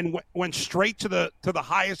and went straight to the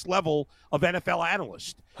highest level of NFL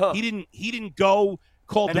analyst. He didn't go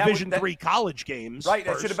call Division III college games. Right,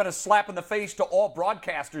 first. that should have been a slap in the face to all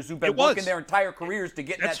broadcasters who've been working their entire careers to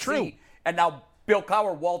get in that seat. And now Bill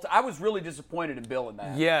Cowher, Walt, I was really disappointed in Bill in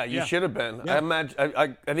that. Yeah, you should have been. Yeah.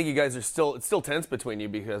 I think you guys are it's still tense between you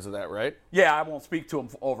because of that, right? Yeah, I won't speak to him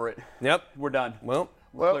over it. Yep. We're done. Well,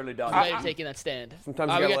 we're clearly done. I'm taking that stand.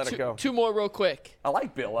 Sometimes you gotta let it go. Two more real quick. I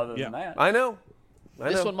like Bill other than that. I know.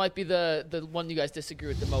 This one might be the one you guys disagree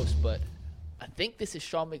with the most, but I think this is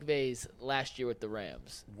Sean McVay's last year with the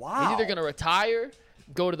Rams. Wow. He's either going to retire,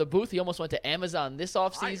 go to the booth. He almost went to Amazon this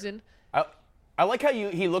offseason. I like how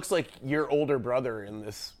he looks like your older brother in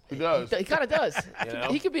this. He does. He kind of does.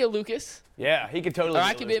 He could be a Lucas. Yeah, he could totally. Or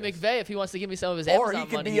I could be a McVay if he wants to give me some of his Amazon money. Or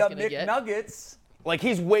he could be a McNuggets. Like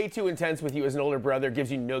he's way too intense with you as an older brother.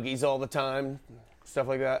 Gives you noogies all the time, stuff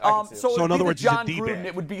like that. So in other words, John Gruden.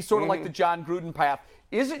 It would be sort of like the John Gruden path.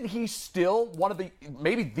 Isn't he still one of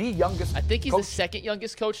maybe the youngest? I think he's the second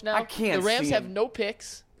youngest coach now. I can't. The Rams see have him. no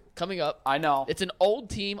picks coming up. I know. It's an old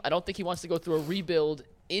team. I don't think he wants to go through a rebuild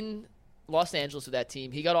in Los Angeles with that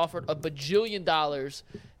team. He got offered $1 bajillion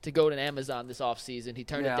to go to Amazon this offseason. He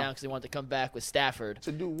turned it down because he wanted to come back with Stafford.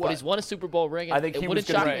 To do what? But he's won a Super Bowl ring, and I think it wouldn't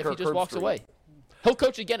shock me if he just walks away. He'll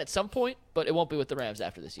coach again at some point, but it won't be with the Rams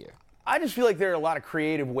after this year. I just feel like there are a lot of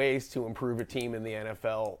creative ways to improve a team in the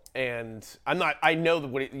NFL, and I know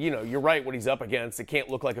that you're right. What he's up against, it can't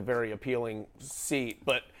look like a very appealing seat,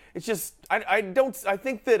 but it's just I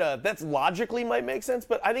think that that's logically might make sense,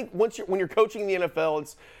 but I think when you're coaching the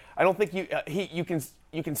NFL, I don't think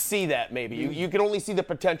you can see that maybe you can only see the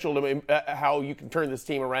potential to how you can turn this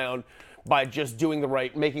team around by just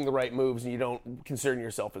making the right moves, and you don't concern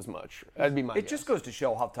yourself as much. That'd be my guess. It just goes to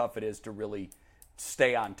show how tough it is to really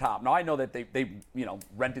stay on top. Now I know that they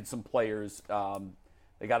rented some players.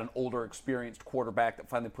 They got an older, experienced quarterback that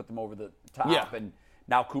finally put them over the top, and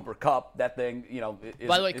now Cooper Kupp, that thing, is,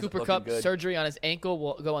 by the way, Cooper Kupp good. Surgery on his ankle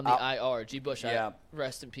will go on the IR. G. Bush,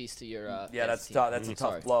 rest in peace to your. That's tough. That's a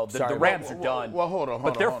tough blow. The Rams are done. Well, hold on.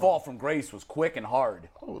 But their fall from grace was quick and hard.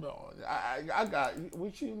 Hold on. I got.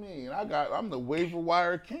 What you mean? I'm the waiver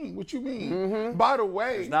wire king. What you mean? Mm-hmm. By the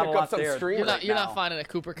way, there's not a lot there. You're not finding a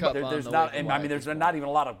Cooper Kupp. There's not. And there's not even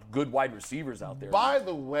a lot of good wide receivers out there. By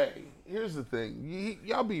the way, here's the thing.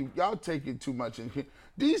 Y'all taking too much in here.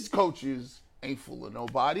 These coaches ain't fooling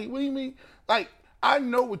nobody. What do you mean? Like, I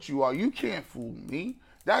know what you are. You can't fool me.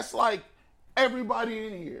 That's like everybody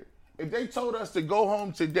in here. If they told us to go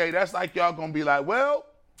home today, that's like y'all gonna be like, well,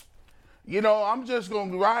 I'm just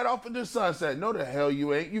going to ride off in the sunset. No, the hell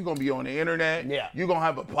you ain't. You're going to be on the internet. Yeah. You're going to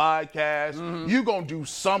have a podcast. Mm-hmm. You're going to do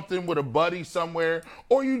something with a buddy somewhere.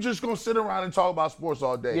 Or you just going to sit around and talk about sports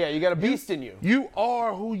all day. Yeah, you got a beast in you. You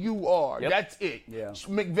are who you are. Yep. That's it. Yeah.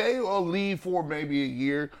 McVay will leave for maybe a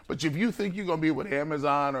year. But if you think you're going to be with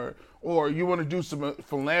Amazon or you want to do some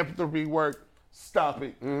philanthropy work, stop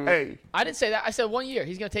it. Mm-hmm. Hey. I didn't say that. I said 1 year.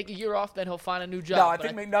 He's going to take a year off, then he'll find a new job. No, I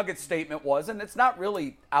think McNugget's statement was, and it's not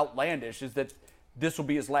really outlandish, is that this will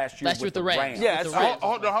be his last year with the Rams. Yeah,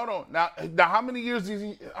 hold on. Now, how many years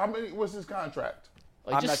what's his contract?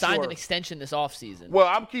 Well, he just signed an extension this offseason. Well,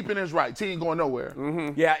 I'm keeping his rights. He ain't going nowhere.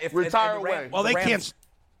 Mm-hmm. Yeah, retire away. Well, they can't.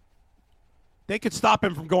 They could stop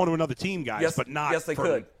him from going to another team, guys, but not. Yes, they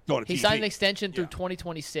could. He signed an extension through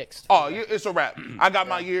 2026. Oh, it's a wrap. I got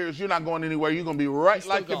my years. You're not going anywhere. You're going to be right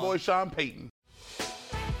like your boy Sean Payton.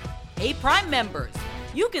 Hey, Prime members,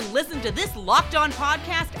 you can listen to this Locked On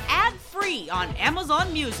podcast ad-free on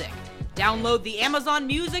Amazon Music. Download the Amazon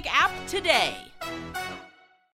Music app today.